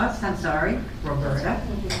wants. Oh, I'm sorry, Roberta.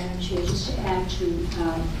 Thank you, Madam Chair. Just to add to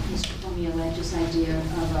Mr. Pomialetti's idea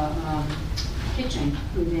of a kitchen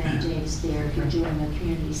within Dave's Thayer, if you're doing a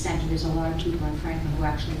community center, there's a lot of people in Franklin who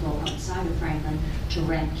actually go outside of Franklin to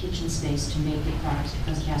rent kitchen space to make their products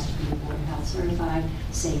because it has to be a Board of Health certified,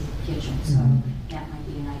 safe kitchen. So that might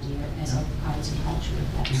be an idea as a arts and culture,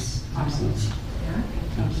 if that's possible. Yeah.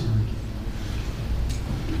 Thank you.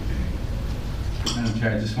 Madam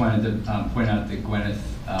Chair, I just wanted to point out that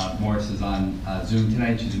Gwyneth Morris is on Zoom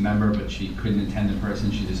tonight. She's a member, but she couldn't attend in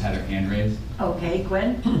person. She just had her hand raised. Okay,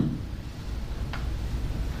 Gwen?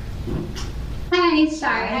 Hi,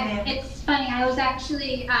 sorry. Hi, ma'am. It's funny, I was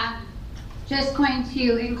actually just going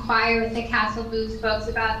to inquire with the Castle Booze folks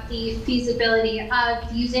about the feasibility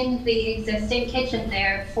of using the existing kitchen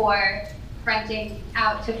there for renting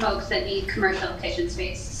out to folks that need commercial kitchen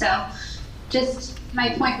space. So just, my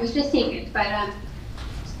point was just taken, but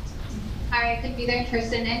I could be there in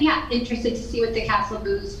person and yeah, interested to see what the Castle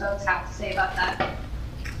Booze folks have to say about that.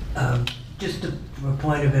 Just for a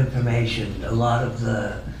point of information, a lot of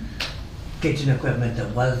the kitchen equipment that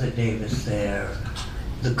was at Davis Thayer,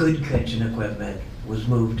 the good kitchen equipment was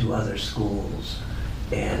moved to other schools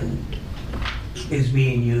and is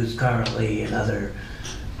being used currently in other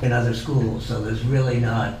schools. So there's really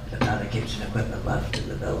not a ton of kitchen equipment left in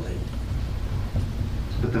the building.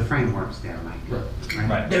 But the framework's there, Mike.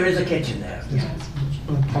 Right. There is a kitchen there.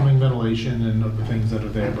 Plumbing, ventilation, and other things that are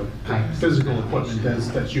there, but physical equipment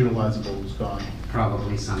that's utilizable is gone.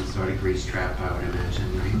 Probably some sort of grease trap, I would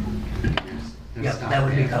imagine, right? There's Yep, stuff that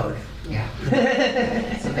would be there. code. Yeah.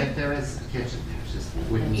 So if there is a kitchen there, it just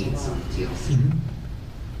would need some TLC.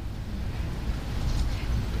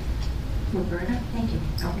 Roberta? Thank you.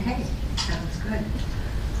 Okay, sounds good.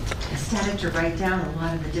 I started to write down a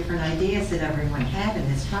lot of the different ideas that everyone had, and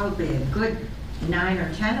there's probably a good 9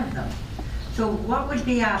 or 10 of them. So what would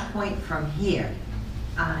be our point from here?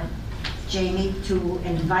 Jamie, to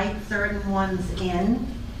invite certain ones in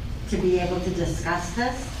to be able to discuss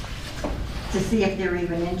this, to see if they're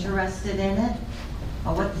even interested in it,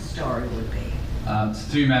 or what the story would be. So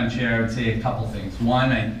through you, Madam Chair, I would say a couple things.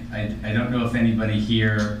 One, I don't know if anybody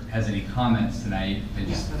here has any comments tonight. I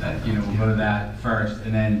just, we'll go to that first.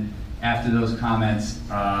 And then after those comments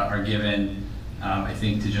are given, I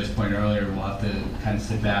think to just point earlier, we'll have to kind of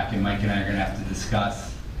sit back and Mike and I are gonna have to discuss,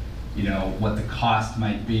 what the cost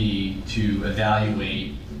might be to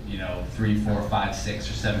evaluate, 3, 4, 5, 6,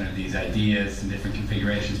 or 7 of these ideas in different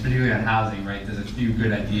configurations, particularly on housing, right? There's a few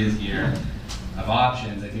good ideas here of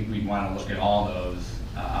options. I think we'd want to look at all those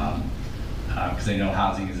because I know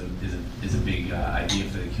housing is a big idea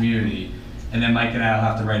for the community. And then Mike and I will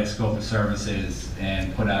have to write a scope of services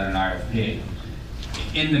and put out an RFP.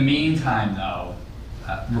 In the meantime, though,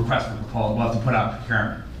 request for proposal, we'll have to put out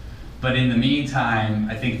procurement. But in the meantime,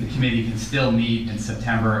 I think the committee can still meet in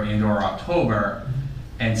September and/or October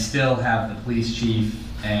and still have the police chief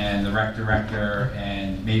and the rec director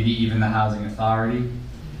and maybe even the housing authority,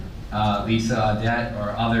 Lisa Audette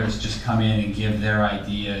or others, just come in and give their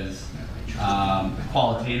ideas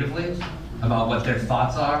qualitatively about what their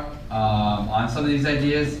thoughts are on some of these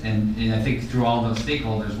ideas. And I think through all those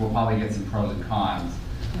stakeholders, we'll probably get some pros and cons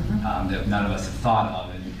that none of us have thought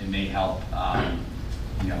of, and it may help,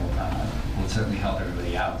 will certainly help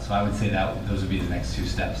everybody out. So I would say that those would be the next 2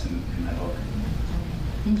 steps in my book.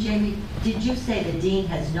 And Jamie, did you say the dean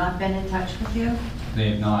has not been in touch with you?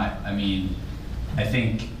 They have not. I mean, I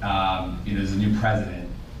think, there's a new president.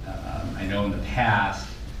 I know in the past,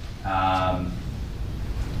 I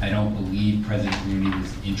don't believe President Rooney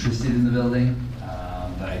was interested in the building,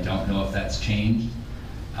 but I don't know if that's changed.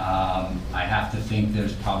 I have to think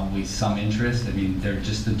there's probably some interest. I mean, they're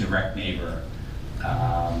just a direct neighbor.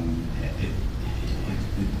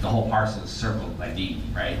 The whole parcel is circled by Dean,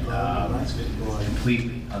 right?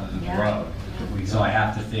 Completely, other than the road. So I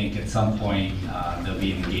have to think at some point there'll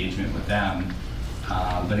be an engagement with them.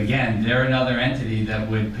 But again, they're another entity that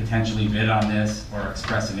would potentially bid on this or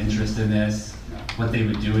express an interest in this. What they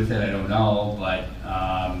would do with it, I don't know, but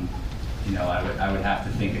I would have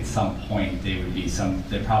to think at some point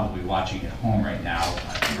they're probably watching at home right now.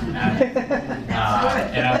 And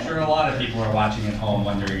I'm sure a lot of people are watching at home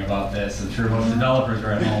wondering about this. I'm sure most developers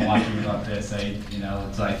are at home watching about this.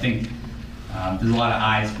 So I think there's a lot of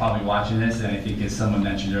eyes probably watching this, and I think as someone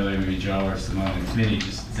mentioned earlier, maybe Joe or Simone in the committee,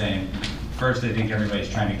 just saying, first I think everybody's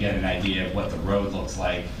trying to get an idea of what the road looks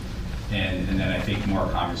like, and then I think more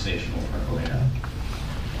conversation will percolate out.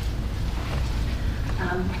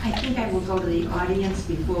 I think I will go to the audience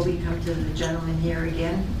before we come to the gentleman here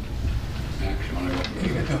again. You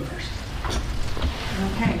go first.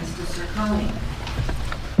 Okay, Mr. Sircone.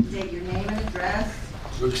 State your name and address.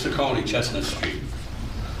 Rick Saccone, Chestnut Street.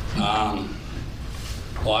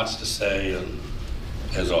 Lots to say,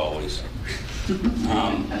 as always.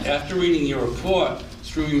 After reading your report,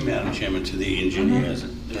 through you, Madam Chairman, to the engineers,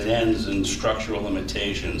 it ends in structural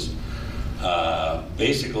limitations.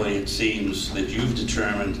 Basically, it seems that you've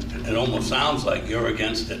determined, it almost sounds like you're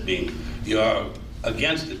against it being a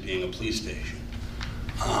police station.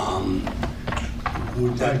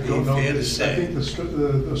 Would that be fair to say? I think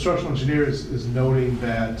the structural engineer is noting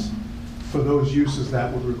that for those uses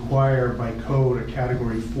that would require by code a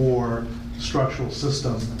Category 4 structural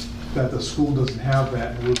system, that the school doesn't have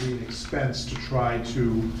that, and it would be an expense to try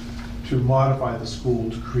to modify the school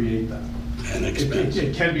to create that. An expense?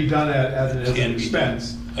 It can be done as an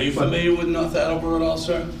expense. Are you familiar with North Attleboro at all,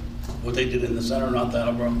 sir? What they did in the center of North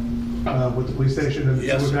Attleboro? With the police station and the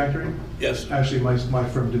Yes. food factory? Yes. Actually, my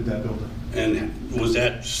firm did that building. And was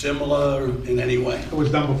that similar in any way? It was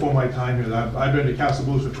done before my time here. I've been to Castle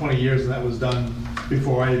Blues for 20 years, and that was done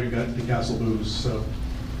before I even got to Castle Blues, so.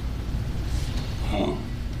 Huh.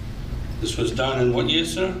 This was done in what year,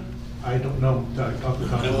 sir? I don't know off the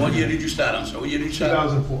top of And my what year head. did you start? I'm sorry, what year did you start?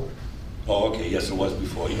 2004. Oh, okay, yes, it was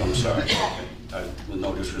before you, I'm sorry. Okay. With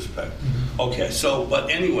no disrespect. Okay, so,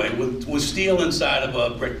 but anyway, with steel inside of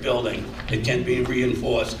a brick building, it can be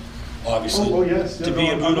reinforced, obviously. Oh, yes. To be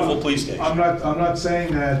a beautiful police station. I'm not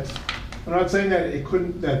saying that it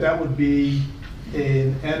couldn't, that would be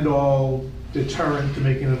an end-all deterrent to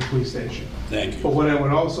making it a police station. Thank you. But what I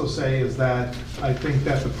would also say is that I think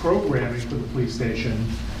that the programming for the police station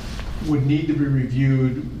would need to be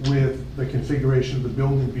reviewed with the configuration of the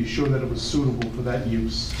building to be sure that it was suitable for that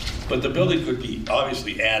use. But the building could be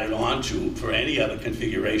obviously added on to for any other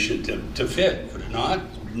configuration to fit, could it not?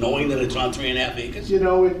 Knowing that it's on 3.5 acres? You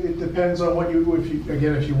know, it depends on what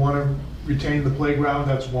if you want to retain the playground,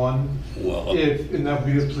 that's one. Well, And that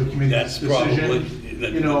would be up to the committee's that's decision. probably,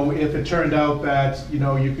 you know, if it turned out that, you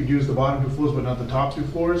know, you could use the bottom 2 floors but not the top 2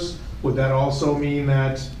 floors, would that also mean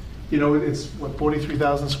that, you know, it's, what,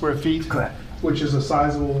 43,000 square feet? Correct. Which is a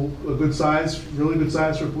good size, really good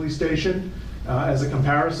size for a police station. As a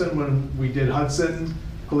comparison, when we did Hudson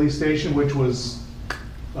Police Station, which was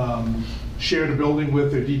shared a building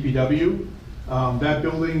with their DPW, that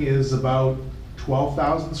building is about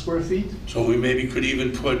 12,000 square feet. So we maybe could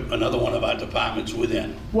even put another one of our departments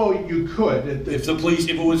within. Well, you could. If the police,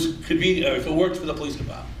 if it was convenient, if it worked for the police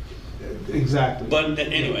department. Exactly. But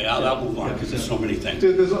anyway, I'll move on because there's so many things.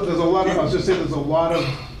 There's a lot of, I was just saying, there's a lot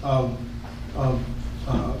of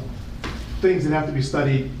things that have to be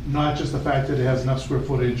studied, not just the fact that it has enough square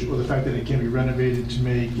footage or the fact that it can be renovated to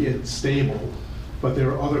make it stable, but there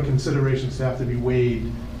are other considerations that have to be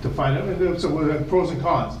weighed to find out. So we have pros and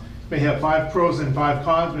cons. May have 5 pros and 5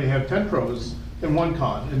 cons, may have 10 pros and 1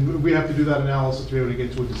 con, and we have to do that analysis to be able to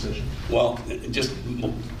get to a decision. Well, just,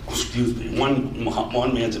 excuse me,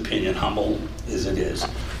 one man's opinion, humble as it is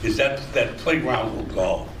that playground will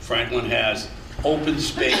go. Franklin has open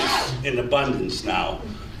space in abundance now,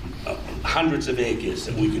 hundreds of acres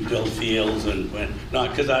that we could build fields and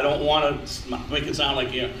not, because I don't want to make it sound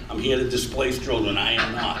like I'm here to displace children. I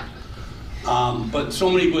am not. But so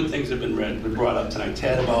many good things have been brought up tonight,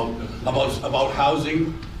 Ted, about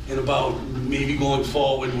housing and about maybe going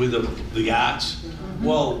forward with the arts.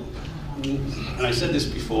 Well, and I said this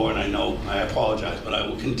before, and I know I apologize, but I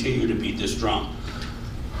will continue to beat this drum.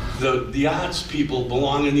 The arts people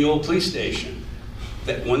belong in the old police station.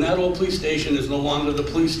 That when that old police station is no longer the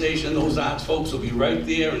police station, those arts folks will be right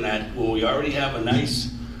there, and that where we already have a nice,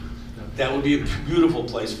 that would be a beautiful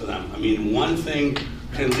place for them. I mean, one thing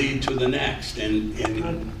can lead to the next, and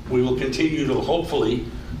we will continue to hopefully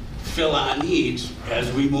fill our needs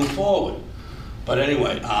as we move forward. But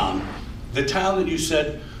anyway, the town that you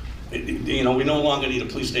said, you know, we no longer need a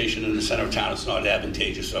police station in the center of town. It's not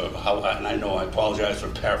advantageous, and I know I apologize for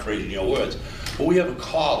paraphrasing your words, but we have a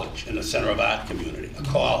college in the center of our community, a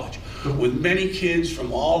college, with many kids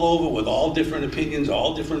from all over, with all different opinions,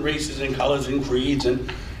 all different races and colors and creeds, and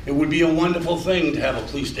it would be a wonderful thing to have a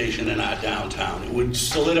police station in our downtown. It would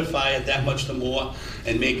solidify it that much the more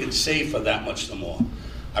and make it safer that much the more.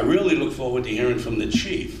 I really look forward to hearing from the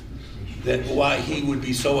chief that why he would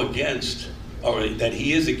be so against, or that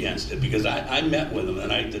he is against it, because I met with him the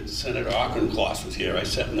night that Senator Auchincloss was here. I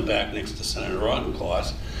sat in the back next to Senator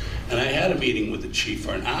Auchincloss, and I had a meeting with the chief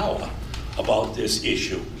for an hour about this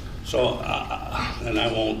issue. So, and I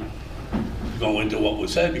won't go into what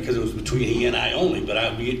was said because it was between he and I only, but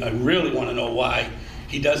I really want to know why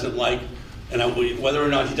he doesn't like, and whether or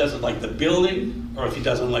not he doesn't like the building or if he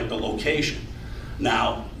doesn't like the location.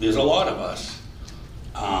 Now, there's a lot of us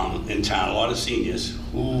in town, a lot of seniors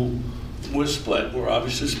who were split. We're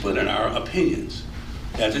obviously split in our opinions,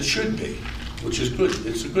 as it should be, which is good.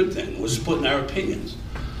 It's a good thing. We're split in our opinions.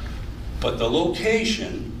 But the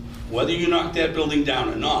location, whether you knock that building down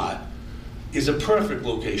or not, is a perfect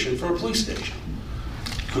location for a police station.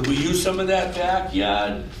 Could we use some of that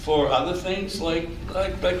backyard for other things, like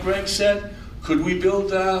Greg said? Could we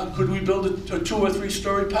build a 2 or 3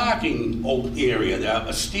 story parking area there,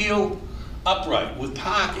 a steel upright with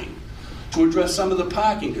parking to address some of the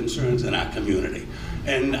parking concerns in our community,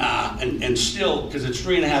 and still, because it's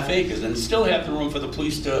 3.5 acres, and still have the room for the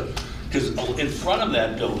police to, because in front of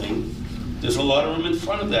that building, there's a lot of room in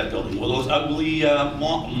front of that building where those ugly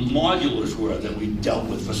modulars were that we dealt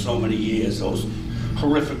with for so many years, those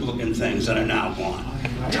horrific looking things that are now gone.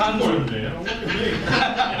 Tons of them.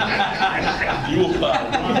 You were part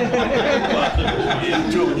of it.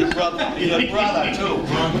 Your brother too.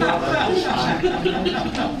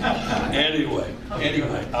 Anyway,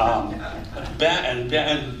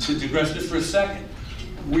 and to digress just for a second,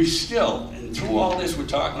 we still, and through all this, we're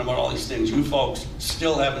talking about all these things, you folks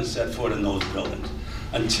still haven't set foot in those buildings.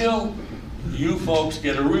 Until you folks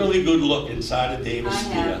get a really good look inside of Davis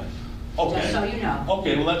Theater. Okay. Just so you know.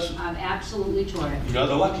 Okay, well that's, I've absolutely toured it. you're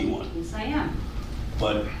the lucky one. Yes, I am.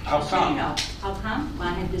 But how Just so you come? know. How come? Well,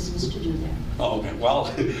 I have business to do there. Oh, okay,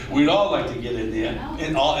 well, we'd all like to get in there,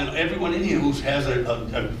 and everyone in here who has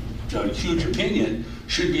a huge opinion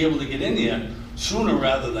should be able to get in there sooner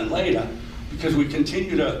rather than later, because we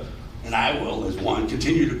continue to, and I will as one,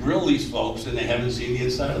 continue to grill these folks and they haven't seen the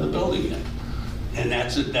inside of the building yet. And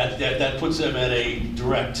that puts them at a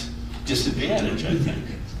direct disadvantage, I think.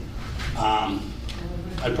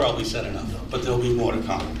 I probably said enough, but there'll be more to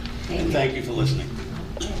come. And thank you for listening.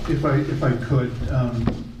 If I could,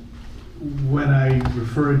 when I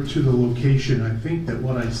referred to the location, I think that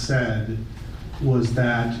what I said was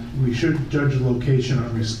that we should judge the location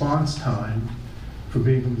on response time for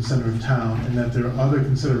being from the center of town, and that there are other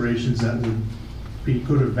considerations that would be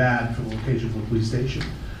good or bad for the location of a police station.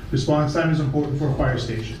 Response time is important for a fire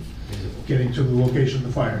station, getting to the location of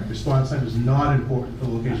the fire. Response time is not important for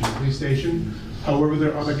the location of a police station. However,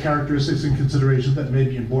 there are other characteristics and considerations that may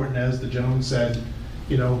be important, as the gentleman said,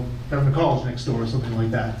 you know, having a college next door or something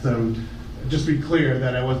like that. So just be clear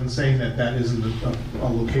that I wasn't saying that that isn't a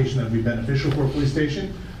location that would be beneficial for a police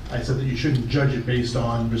station. I said that you shouldn't judge it based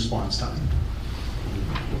on response time.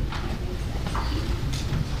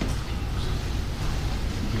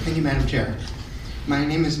 Thank you, Madam Chair. My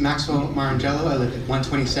name is Maxwell Marangello. I live at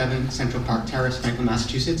 127 Central Park Terrace, Franklin,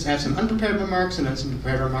 Massachusetts. I have some unprepared remarks and then some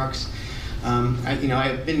prepared remarks.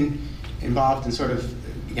 I've been involved in sort of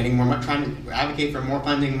getting more, trying to advocate for more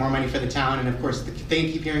funding, more money for the town, and of course the thing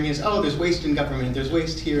I keep hearing is, oh, there's waste in government, there's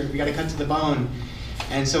waste here, we got to cut to the bone.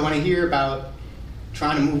 And so when I hear about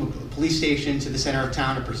trying to move a police station to the center of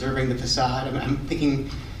town or preserving the facade, I'm thinking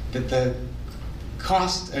that the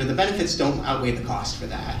cost or the benefits don't outweigh the cost for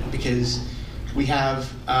that, because we have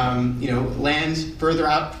land further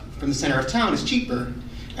out from the center of town is cheaper,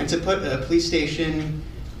 and to put a police station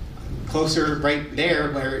closer right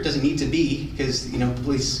there where it doesn't need to be, because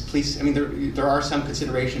police. I mean, there are some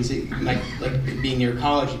considerations that you might, like being near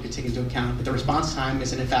college, you could take into account, but the response time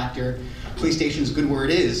isn't a factor. Police station's good where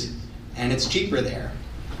it is, and it's cheaper there.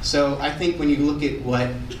 So I think when you look at what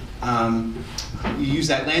you use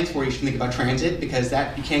that land for, you should think about transit, because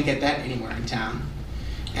that you can't get that anywhere in town.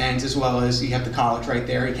 And as well as you have the college right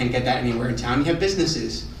there, you can't get that anywhere in town. You have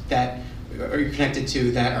businesses that are you connected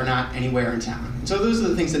to that are not anywhere in town. And so those are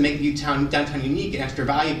the things that make downtown unique and extra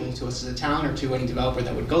valuable to us as a town, or to any developer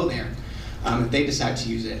that would go there if they decide to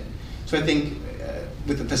use it. So I think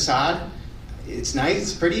with the facade, it's nice,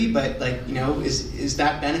 it's pretty, but is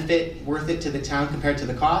that benefit worth it to the town compared to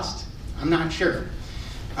the cost? I'm not sure.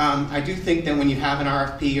 I do think that when you have an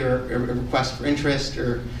RFP or a request for interest,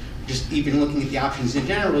 or just even looking at the options in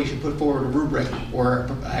general, you should put forward a rubric or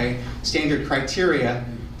a standard criteria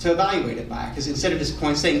to evaluate it by. Because instead of just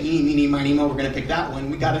saying, eeny, meeny, miny, mo, we're going to pick that one,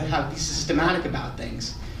 we got to be systematic about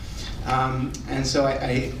things. And so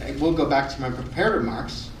I will go back to my prepared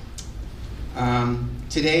remarks.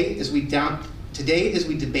 Today, as we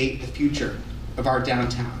debate the future of our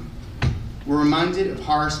downtown, we're reminded of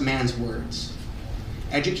Horace Mann's words: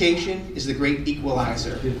 "Education is the great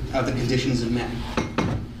equalizer of the conditions of men."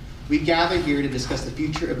 We gather here to discuss the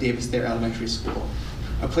future of Davis Thayer Elementary School,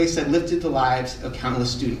 a place that lifted the lives of countless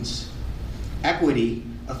students. Equity,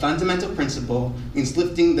 a fundamental principle, means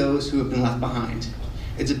lifting those who have been left behind.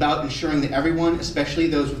 It's about ensuring that everyone, especially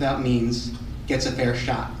those without means, gets a fair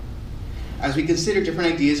shot. As we consider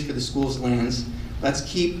different ideas for the school's lands, let's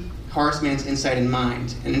keep Horace Mann's insight in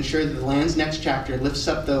mind and ensure that the land's next chapter lifts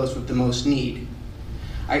up those with the most need.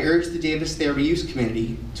 I urge the Davis Thayer Reuse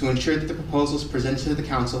Committee to ensure that the proposals presented to the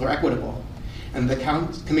council are equitable, and the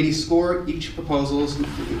committee score every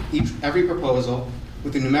proposal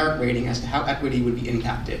with a numeric rating as to how equity would be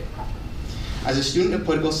impacted. As a student of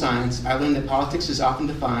political science, I learned that politics is often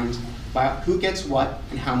defined by who gets what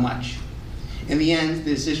and how much. In the end,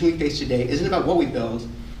 the decision we face today isn't about what we build,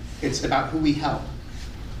 it's about who we help.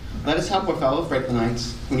 Let us help our fellow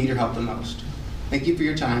Franklinites who need our help the most. Thank you for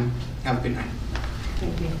your time. Have a good night.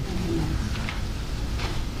 Thank you.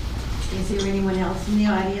 Is there anyone else in the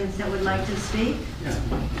audience that would like to speak? Yeah.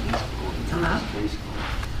 Come up.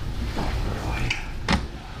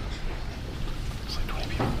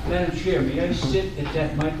 Madam Chair, may I sit at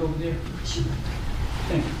that mic over there? Sure.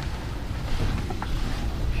 Thank you.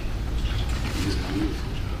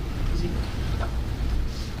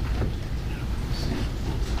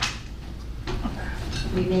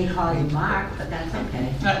 We may call you Mark, but that's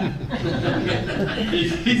okay. It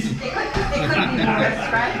could be worse,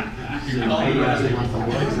 right?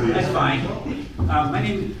 That's fine. My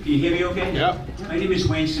name, can you hear me okay? Yeah. My name is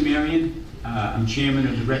Wayne Samarian. I'm chairman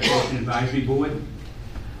of the Recreation Advisory Board.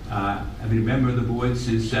 I've been a member of the board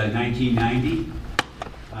since 1990.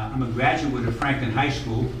 I'm a graduate of Franklin High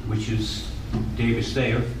School, which is Davis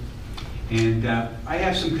Thayer. And I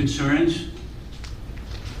have some concerns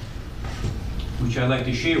which I'd like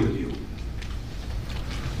to share with you.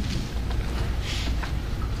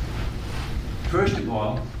 First of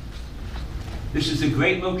all, this is a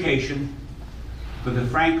great location for the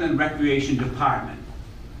Franklin Recreation Department.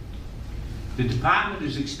 The department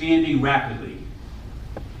is expanding rapidly.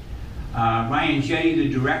 Ryan Jetty, the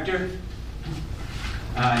director,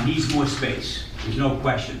 needs more space. There's no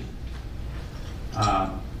question.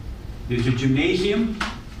 There's a gymnasium,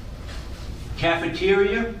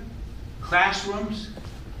 cafeteria, classrooms,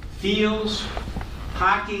 fields,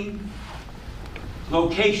 parking,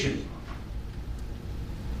 location.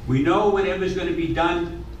 We know whatever's gonna be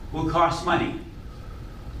done will cost money.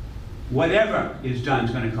 Whatever is done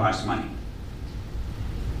is gonna cost money.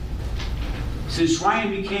 Since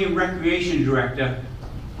Ryan became recreation director,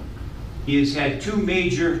 he has had 2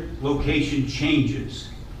 major location changes.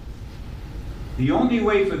 The only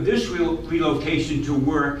way for this relocation to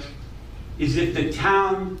work is if the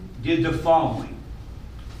town did the following.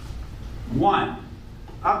 1,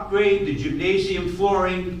 upgrade the gymnasium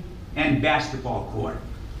flooring and basketball court.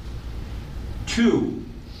 2,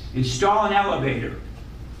 install an elevator.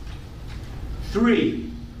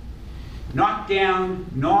 3, knock down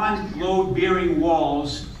non-load bearing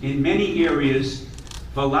walls in many areas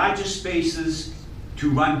for larger spaces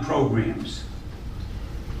to run programs.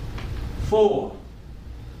 4,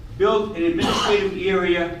 build an administrative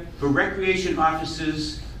area for recreation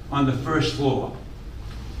offices on the 1st floor.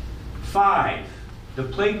 5, the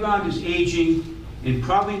playground is aging and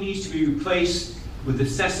probably needs to be replaced with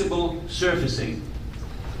accessible surfacing.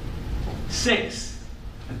 6,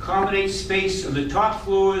 accommodate space on the top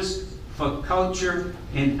floors for culture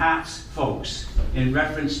and arts folks. In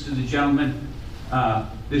reference to the gentleman,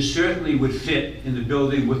 this certainly would fit in the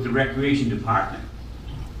building with the recreation department.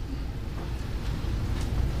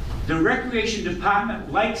 The recreation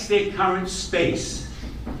department likes their current space,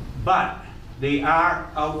 but they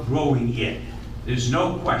are outgrowing it. There's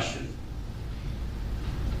no question.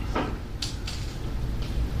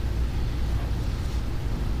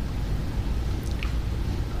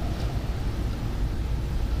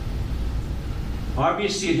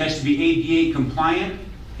 Obviously, it has to be ADA compliant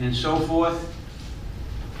and so forth.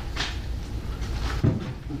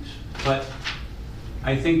 But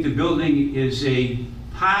I think the building is a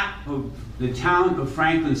part of the town of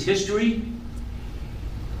Franklin's history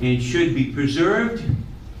and should be preserved.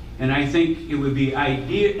 And I think it would be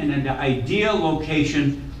an ideal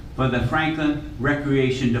location for the Franklin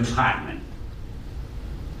Recreation Department.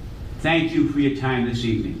 Thank you for your time this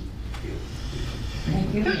evening.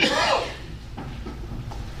 Thank you.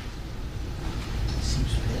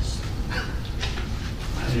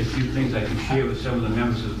 I have a few things I can share with some of the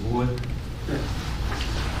members of the board.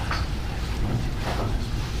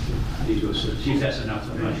 These will see if that's enough.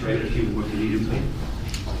 I'm not sure I got a few more if you need them.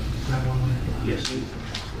 Yes.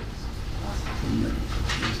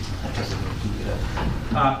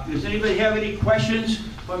 Does anybody have any questions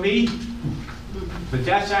for me? But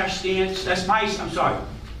that's our stance. That's my, I'm sorry.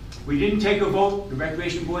 We didn't take a vote. The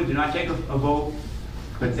Recreation Board did not take a vote.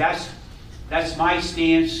 But that's my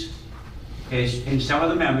stance as, and some of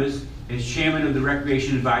the members, as chairman of the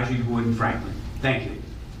Recreation Advisory Board in Franklin. Thank you.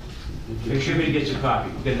 Make sure everybody gets a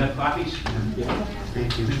copy. Get enough copies? Yeah.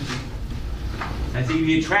 Thank you. I think it'd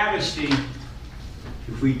be a travesty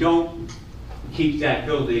if we don't keep that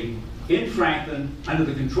building in Franklin, under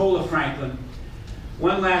the control of Franklin.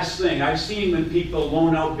 One last thing, I've seen when people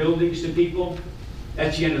loan out buildings to people,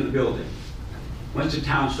 that's the end of the building. Once the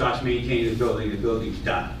town starts maintaining the building's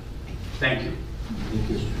done. Thank you. Thank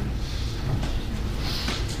you.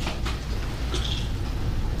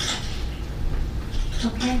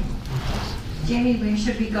 Okay. Jamie, where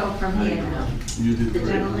should we go from here now? The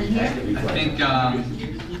gentleman here? I think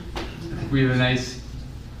we have a nice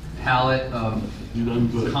palette of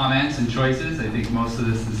comments and choices. I think most of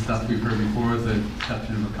this is stuff we've heard before, with the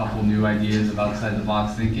exception of a couple new ideas of outside the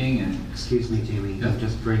box thinking. And excuse me, Jamie, yeah. I'm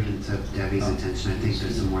just bringing to Debbie's attention. I think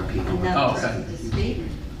there's some more people. Another person to speak?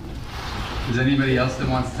 Is there anybody else that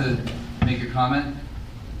wants to make a comment?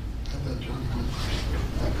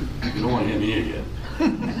 You don't want to hear me again.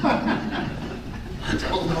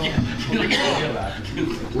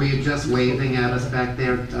 Were you just waving at us back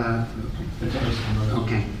there?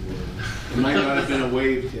 Okay. Might not have been a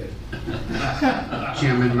wave yet.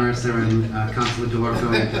 Chairman Mercer and Councilor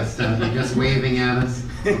Dorfeld, you're just waving at us?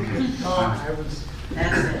 Okay.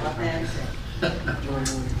 That's it.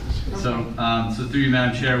 So through you,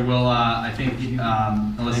 Madam Chair, we'll, I think,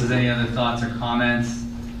 unless there's any other thoughts or comments.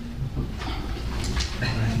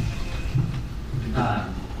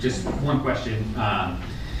 Just one question.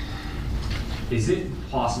 Is it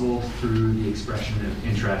possible through the expression of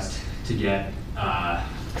interest to get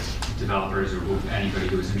developers or anybody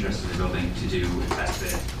who is interested in the building to do a test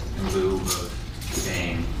fit in lieu of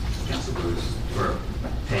paying council booths or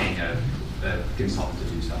paying a consultant to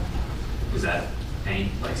do so? Is that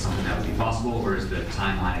something that would be possible, or is the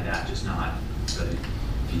timeline of that just not really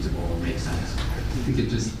feasible or makes sense? I think it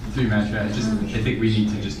just, through Madam Chair, I think we need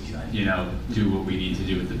to just, do what we need to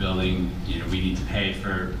do with the building. We need to pay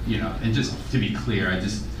for, and just to be clear,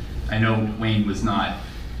 I know Wayne was not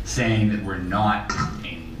saying that we're not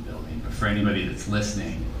maintaining the building, but for anybody that's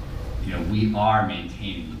listening, we are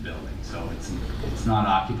maintaining the building. So it's not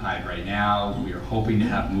occupied right now. We are hoping to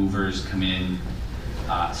have movers come in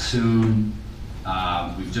soon.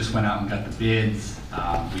 We've just went out and got the bids.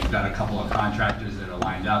 We've got a couple of contractors that are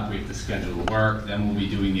lined up. We have to schedule the work. Then we'll be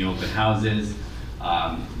doing the open houses.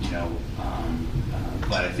 But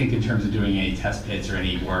I think in terms of doing any test pits or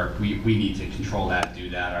any work, we need to control that, do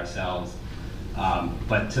that ourselves.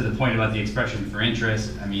 But to the point about the expression for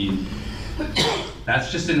interest, I mean,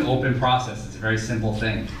 that's just an open process. It's a very simple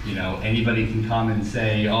thing. You know, anybody can come and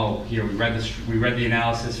say, "Oh, here we read the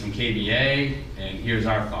analysis from KBA, and here's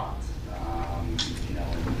our thoughts." You know,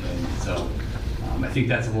 and so I think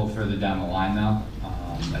that's a little further down the line now.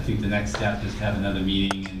 I think the next step is to have another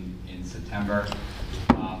meeting in September.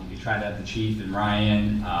 We try to have the chief and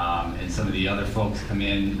Ryan and some of the other folks come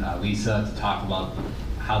in, Lisa, to talk about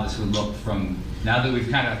how this would look from now that we've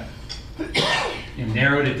kind of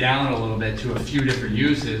narrowed it down a little bit to a few different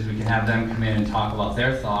uses. We can have them come in and talk about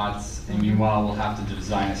their thoughts, and meanwhile we'll have to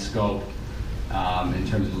design a scope in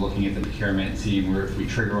terms of looking at the procurement and seeing where if we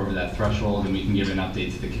trigger over that threshold, and we can give an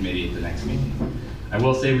update to the committee at the next meeting. I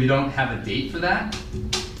will say we don't have a date for that,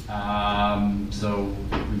 so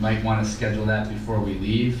we might want to schedule that before we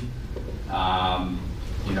leave.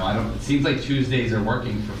 You know, it seems like Tuesdays are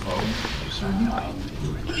working for folks. So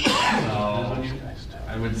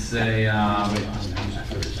I would say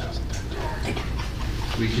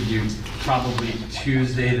we could do probably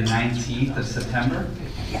Tuesday the 19th of September,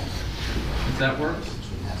 if that works.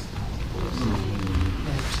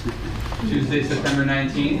 Tuesday, September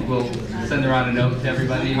 19th, we'll send around a note to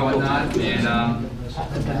everybody and whatnot, and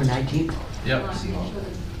September 19th? Yep.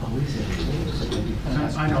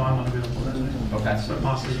 I know I'm unavailable that night. Okay. But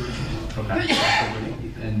possibly. Okay.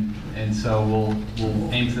 And so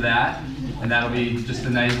we'll aim for that, and that'll be just the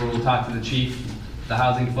night where we'll talk to the chief, the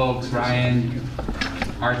housing folks, Ryan,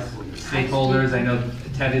 our stakeholders. I know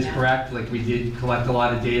Ted is correct, like we did collect a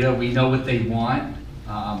lot of data. We know what they want,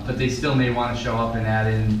 but they still may want to show up and add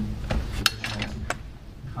in additional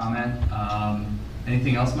comment.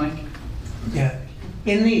 Anything else, Mike? Yeah.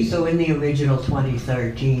 In the original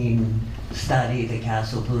 2013 study that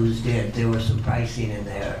Castle Blues did, there was some pricing in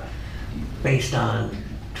there based on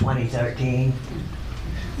 2013,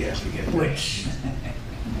 which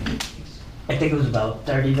I think it was about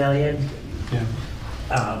 30 million. Yeah.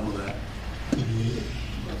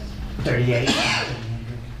 38.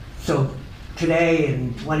 So today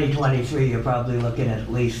in 2023, you're probably looking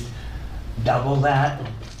at least double that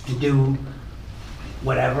to do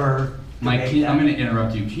whatever. Mike, I'm going to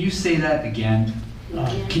interrupt you. Can you say that again?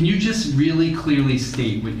 Can you just really clearly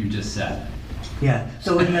state what you just said? Yeah,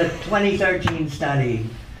 so in the 2013 study,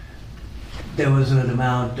 there was an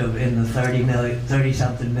amount of, in the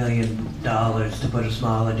 30-something million dollars to put a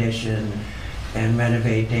small addition and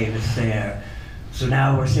renovate Davis Thayer. So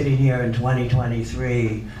now we're sitting here in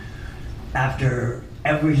 2023, after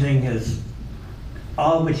everything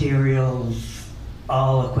all materials,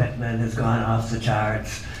 all equipment has gone off the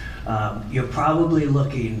charts. You're probably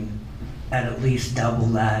looking at least double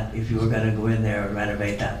that if you were going to go in there and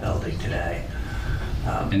renovate that building today.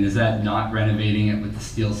 And is that not renovating it with the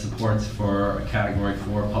steel supports for a Category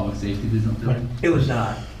 4 public safety building? It was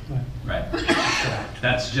not. Right.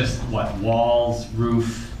 That's just what, walls,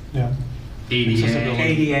 roof, Yeah.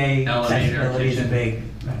 ADA, elevator, accessibility is a kitchen. big,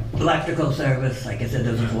 electrical service, like I said,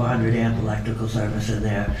 there's a 400 amp electrical service in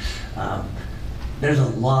there. There's a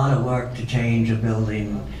lot of work to change a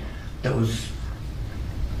building that was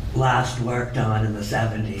last worked on in the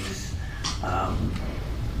 70s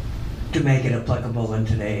to make it applicable in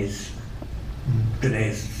today's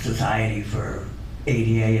society for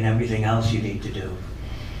ADA and everything else you need to do.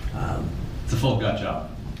 It's a full gut job.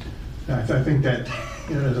 I think that,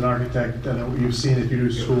 you know, as an architect, I know what you've seen if you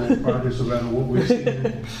do school projects or whatever, what we've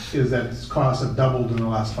seen is that costs have doubled in the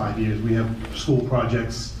last 5 years. We have school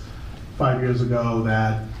projects 5 years ago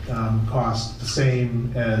that cost the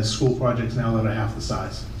same as school projects now that are half the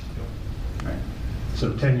size. Right.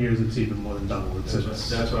 So 10 years, it's even more than double. That's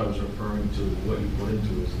what I was referring to, what you put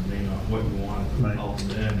into is the main, what you want at Right. the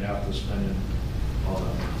ultimate end after spending all that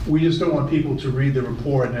money. We just don't want people to read the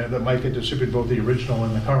report and that might get distributed both the original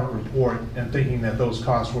and the current report and thinking that those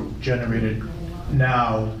costs were generated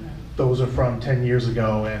now. Those are from 10 years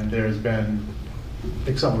ago and there's been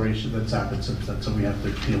acceleration that's happened since then, so we have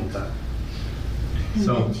to deal with that.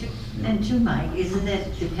 So, And to Mike, isn't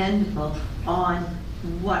it dependable on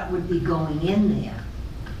what would be going in there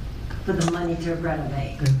for the money to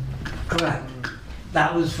renovate? Correct.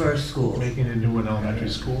 That was for a school. Making it into an elementary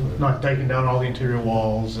school, not taking down all the interior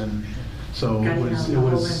walls and so Cutting down the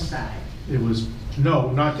whole inside. it was, no,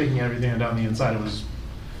 not taking everything down the inside, it was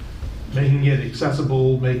making it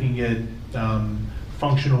accessible, making it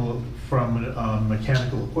functional from a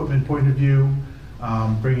mechanical equipment point of view,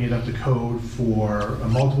 bringing it up to code for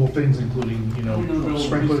multiple things, including,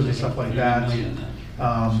 sprinklers and stuff like that.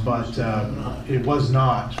 But it was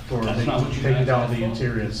not for taking down the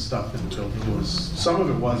interior stuff in the building. It was, some of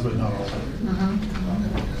it was, but not all of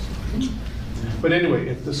it. But anyway,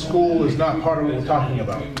 if the school is not part of what we're talking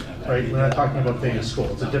about, right? We're not talking about Thayer School.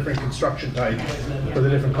 It's a different construction type with a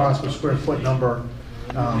different cost per square foot number.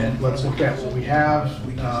 Let's look at what we have,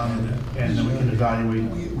 and then we can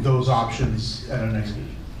evaluate those options at our next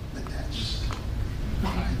meeting.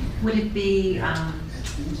 Would it be,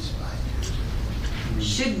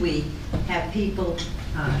 should we have people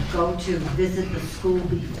go to visit the school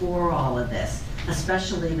before all of this,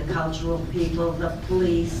 especially the cultural people, the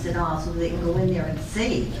police and all, so they can go in there and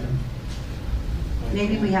see?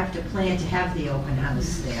 Maybe we have to plan to have the open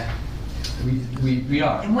house there. We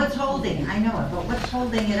are. And what's holding, I know it, but what's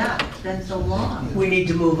holding it up? It's been so long. We need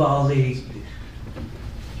to move all the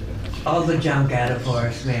junk out of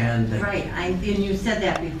Forest Man. Right, and you said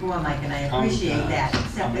that before, Mike, and I appreciate that,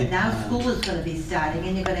 except that now school is gonna be starting,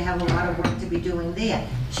 and you're gonna have a lot of work to be doing there.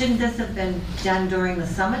 Shouldn't this have been done during the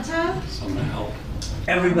summertime?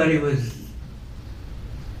 Everybody was,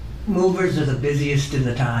 movers are the busiest in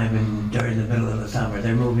the time and during the middle of the summer.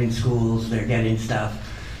 They're moving schools, they're getting stuff.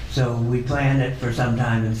 So we planned it for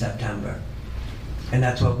sometime in September. And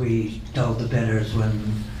that's what we told the bidders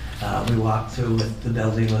when we walked through with the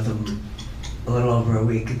building with them a little over a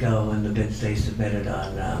week ago when the bids they submitted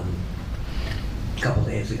on a couple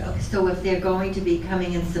days ago. So if they're going to be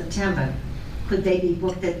coming in September, could they be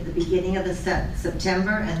booked at the beginning of the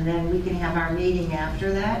September, and then we can have our meeting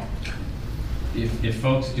after that? If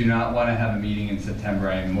folks do not want to have a meeting in September,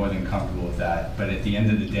 I am more than comfortable with that. But at the end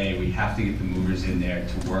of the day, we have to get the movers in there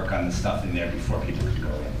to work on the stuff in there before people can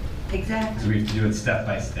go in. Exactly. So we have to do it step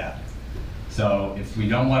by step. So if we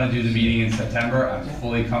don't want to do the meeting in September, I'm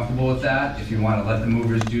fully comfortable with that. If you want to let the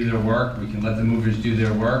movers do their work, we can let the movers do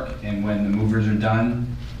their work. And when the movers are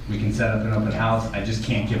done, we can set up an open house. I just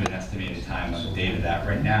can't give an estimated time on the date of that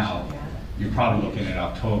right now. You're probably looking at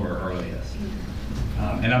October earliest.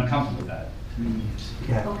 And I'm comfortable with that.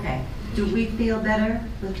 Yeah. Okay. Do we feel better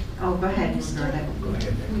with, oh, go ahead, Roberta.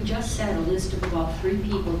 We just set a list of about 3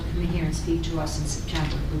 people to come in here and speak to us in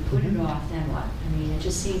September. If we put it off, then what? I mean, it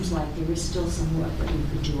just seems like there is still some work that we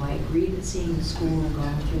could do. I agree that seeing the school and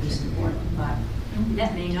going through is important, but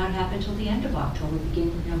that may not happen until the end of October,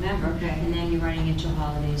 beginning of November, Okay. and then you're running into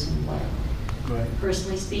holidays and whatever. Right.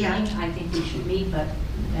 Personally speaking, Yeah. I think we should meet, but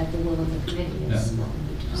at the will of the committee is what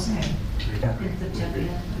we need to decide. Okay. In September,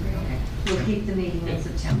 okay. We'll keep the meeting in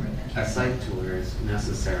September then. A site tour is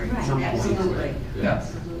necessary at Right, some point. absolutely, Yeah.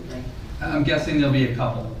 absolutely. I'm guessing there'll be a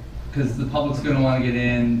couple, because the public's going to want to get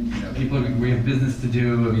in, we have business to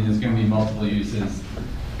do. I mean, there's going to be multiple uses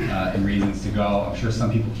and reasons to go. I'm sure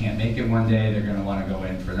some people can't make it one day, they're going to want to go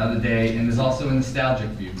in for another day. And there's also a nostalgic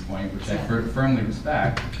viewpoint, which I firmly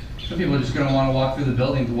respect. Some people are just going to want to walk through the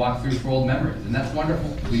building to walk through for old memories, and that's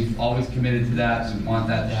wonderful. We've always committed to that, we want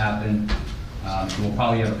that to happen. So we'll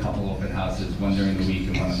probably have a couple open houses, one during the week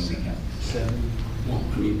and one on the weekend. Well,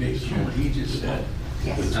 I mean, based on what he just said.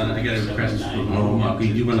 Yes. I got a request from home.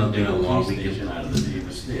 We do want to do a long weekend. Out of the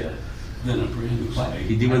Davis there, then a brand new site.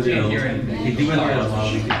 He did want to do I can't hear anything. He did want to do a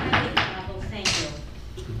long weekend. Thank you.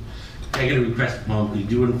 I got a request from home. We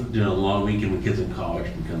do want to do a long weekend when kids in college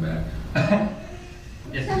can come back.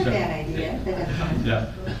 It's not a bad idea. They got fun.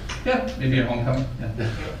 Yeah, maybe a homecoming, yeah.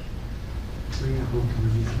 I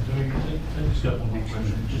just got one more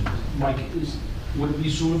question. Mike, would it be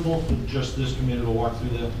suitable for just this committee to walk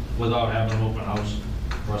through there without having an open house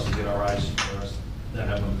for us to get our eyes first, then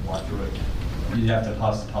have them walk through it? You'd have to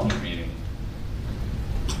post a public meeting.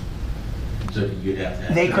 So you'd have to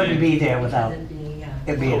have. They couldn't be there without It'd be,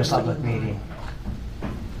 it being a public meeting.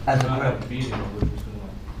 As a Not group. have a meeting, but we're just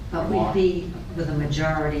But gonna we'd be with a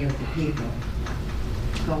majority of the people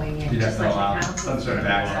going in, You'd have just to like allow the council. some sort of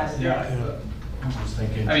access. I'm just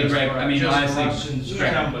thinking. I mean, just Greg, for- I mean, just for honestly, us in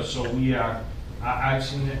September, so we are, I've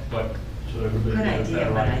seen it, but so everybody Good get a idea, better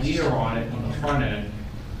but I idea just- on it on the front end.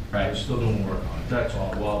 Right. We're still doing work on it, that's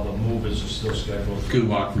all, while the movers are still scheduled. Good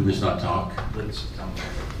walk through, let's not talk. Late September.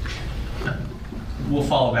 We'll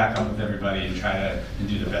follow back up with everybody and try to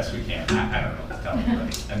do the best we can. I don't know what to tell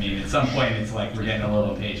everybody. I mean, at some point, it's like we're getting a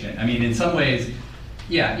little impatient. I mean, in some ways,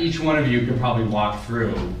 yeah, each one of you could probably walk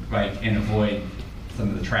through, right, and avoid some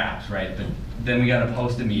of the traps, right? But then we gotta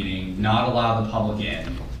post a meeting, not allow the public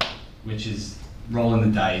in, which is rolling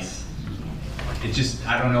the dice. It just,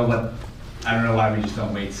 I don't know why we just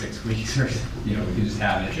don't wait 6 weeks or, we could just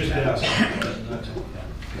have it. Just ask, that's all.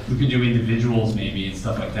 We could do individuals maybe and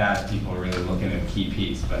stuff like that, if people are really looking at a key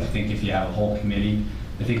piece. But I think if you have a whole committee,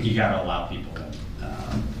 I think you gotta allow people in.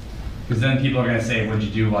 Because then people are gonna say, what'd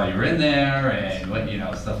you do while you were in there, and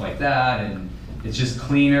what, stuff like that. And it's just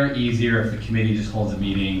cleaner, easier if the committee just holds a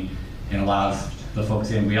meeting and allows the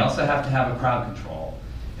folks in. We also have to have a crowd control.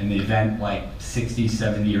 In the event like 60,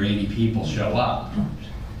 70, or 80 people show up,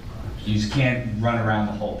 you just can't run around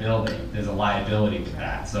the whole building. There's a liability with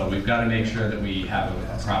that. So we've got to make sure that we have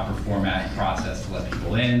a proper format and process to let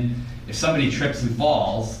people in. If somebody trips and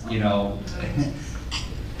falls,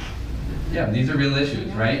 yeah, these are real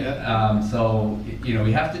issues, right? So,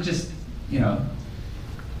 we have to just,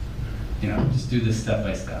 just do this step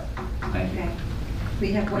by step. Thank you. Okay.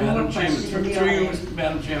 We have one more Madam Chairman, question in the through you, audience.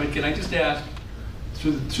 Madam Chairman, can I just ask,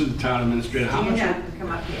 through the town administrator, how You much? have to come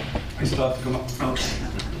up here. I still have to come up. Okay.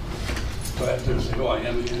 Do I have to say who I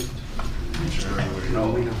am again?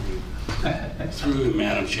 No. Through you,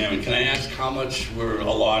 Madam Chairman, can I ask how much we're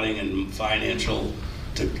allotting in financial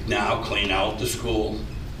to now clean out the school?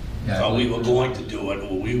 Yeah, Thought we were going to do it,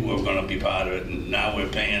 or we were gonna be part of it, and now we're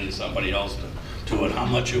paying somebody else to do it. How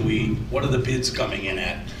much are we, what are the bids coming in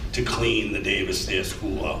at to clean the Davis Thayer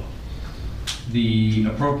School out? The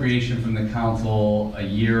appropriation from the council a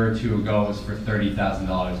year or two ago was for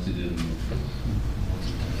 $30,000 to do the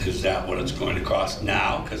move. Is that what it's going to cost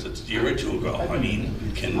now? Because it's a year or two ago. I mean,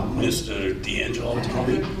 can Mr. D'Angelo tell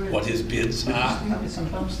me what his bids are?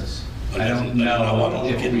 I don't know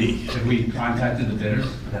if we contacted the bidders,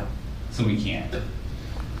 No. so we can't. We'll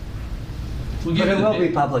But give it you the will be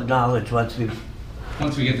bid public knowledge once we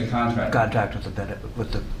once we get the contract. contract with the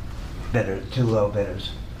bidder, two low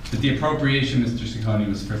bidders. But the appropriation, Mr. Ciccone,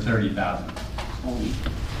 was for $30,000.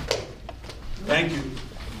 Thank you.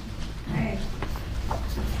 Okay.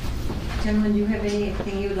 Gentlemen, do you have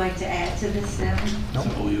anything you would like to add to this now? No,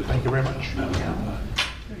 thank you very much.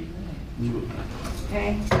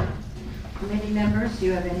 Okay. Committee members, do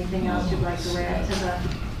you have anything else you'd like to add to the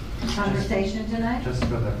conversation tonight? Just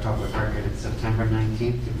for the public record, it's September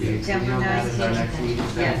 19th. September That is our 19th. next meeting.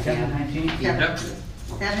 Yes. 19th? Yep.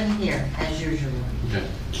 7 here, as usual. Okay.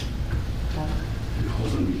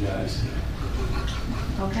 Holding you guys.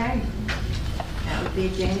 Okay. That would be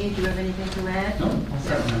Jamie. Do you have anything to add? No,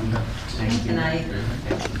 Thank you. Can I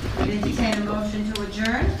entertain a motion to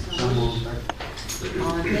adjourn? So moved.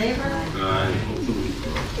 All in favor?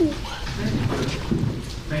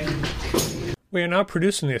 Thank you. We are now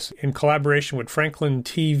producing this in collaboration with Franklin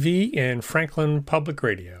TV and Franklin Public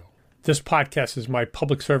Radio. This podcast is my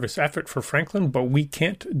public service effort for Franklin, but we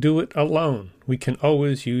can't do it alone. We can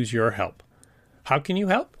always use your help. How can you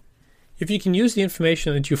help? If you can use the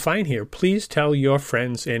information that you find here, please tell your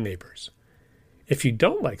friends and neighbors. If you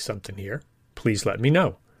don't like something here, please let me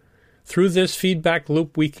know. Through this feedback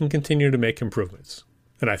loop, we can continue to make improvements.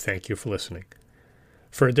 And I thank you for listening.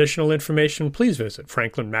 For additional information, please visit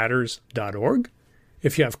franklinmatters.org.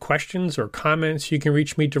 If you have questions or comments, you can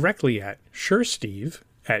reach me directly at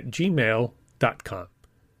suresteve@gmail.com.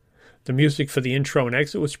 The music for the intro and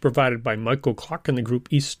exit was provided by Michael Clark and the group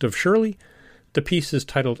East of Shirley. The piece is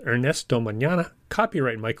titled Ernesto Mañana,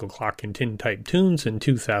 copyright Michael Clark and Tin Type Tunes in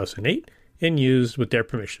 2008, and used with their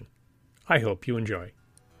permission. I hope you enjoy.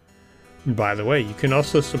 And by the way, you can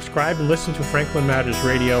also subscribe and listen to Franklin Matters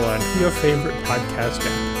Radio on your favorite podcast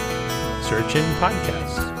app. Search in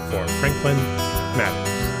podcasts for Franklin Matters.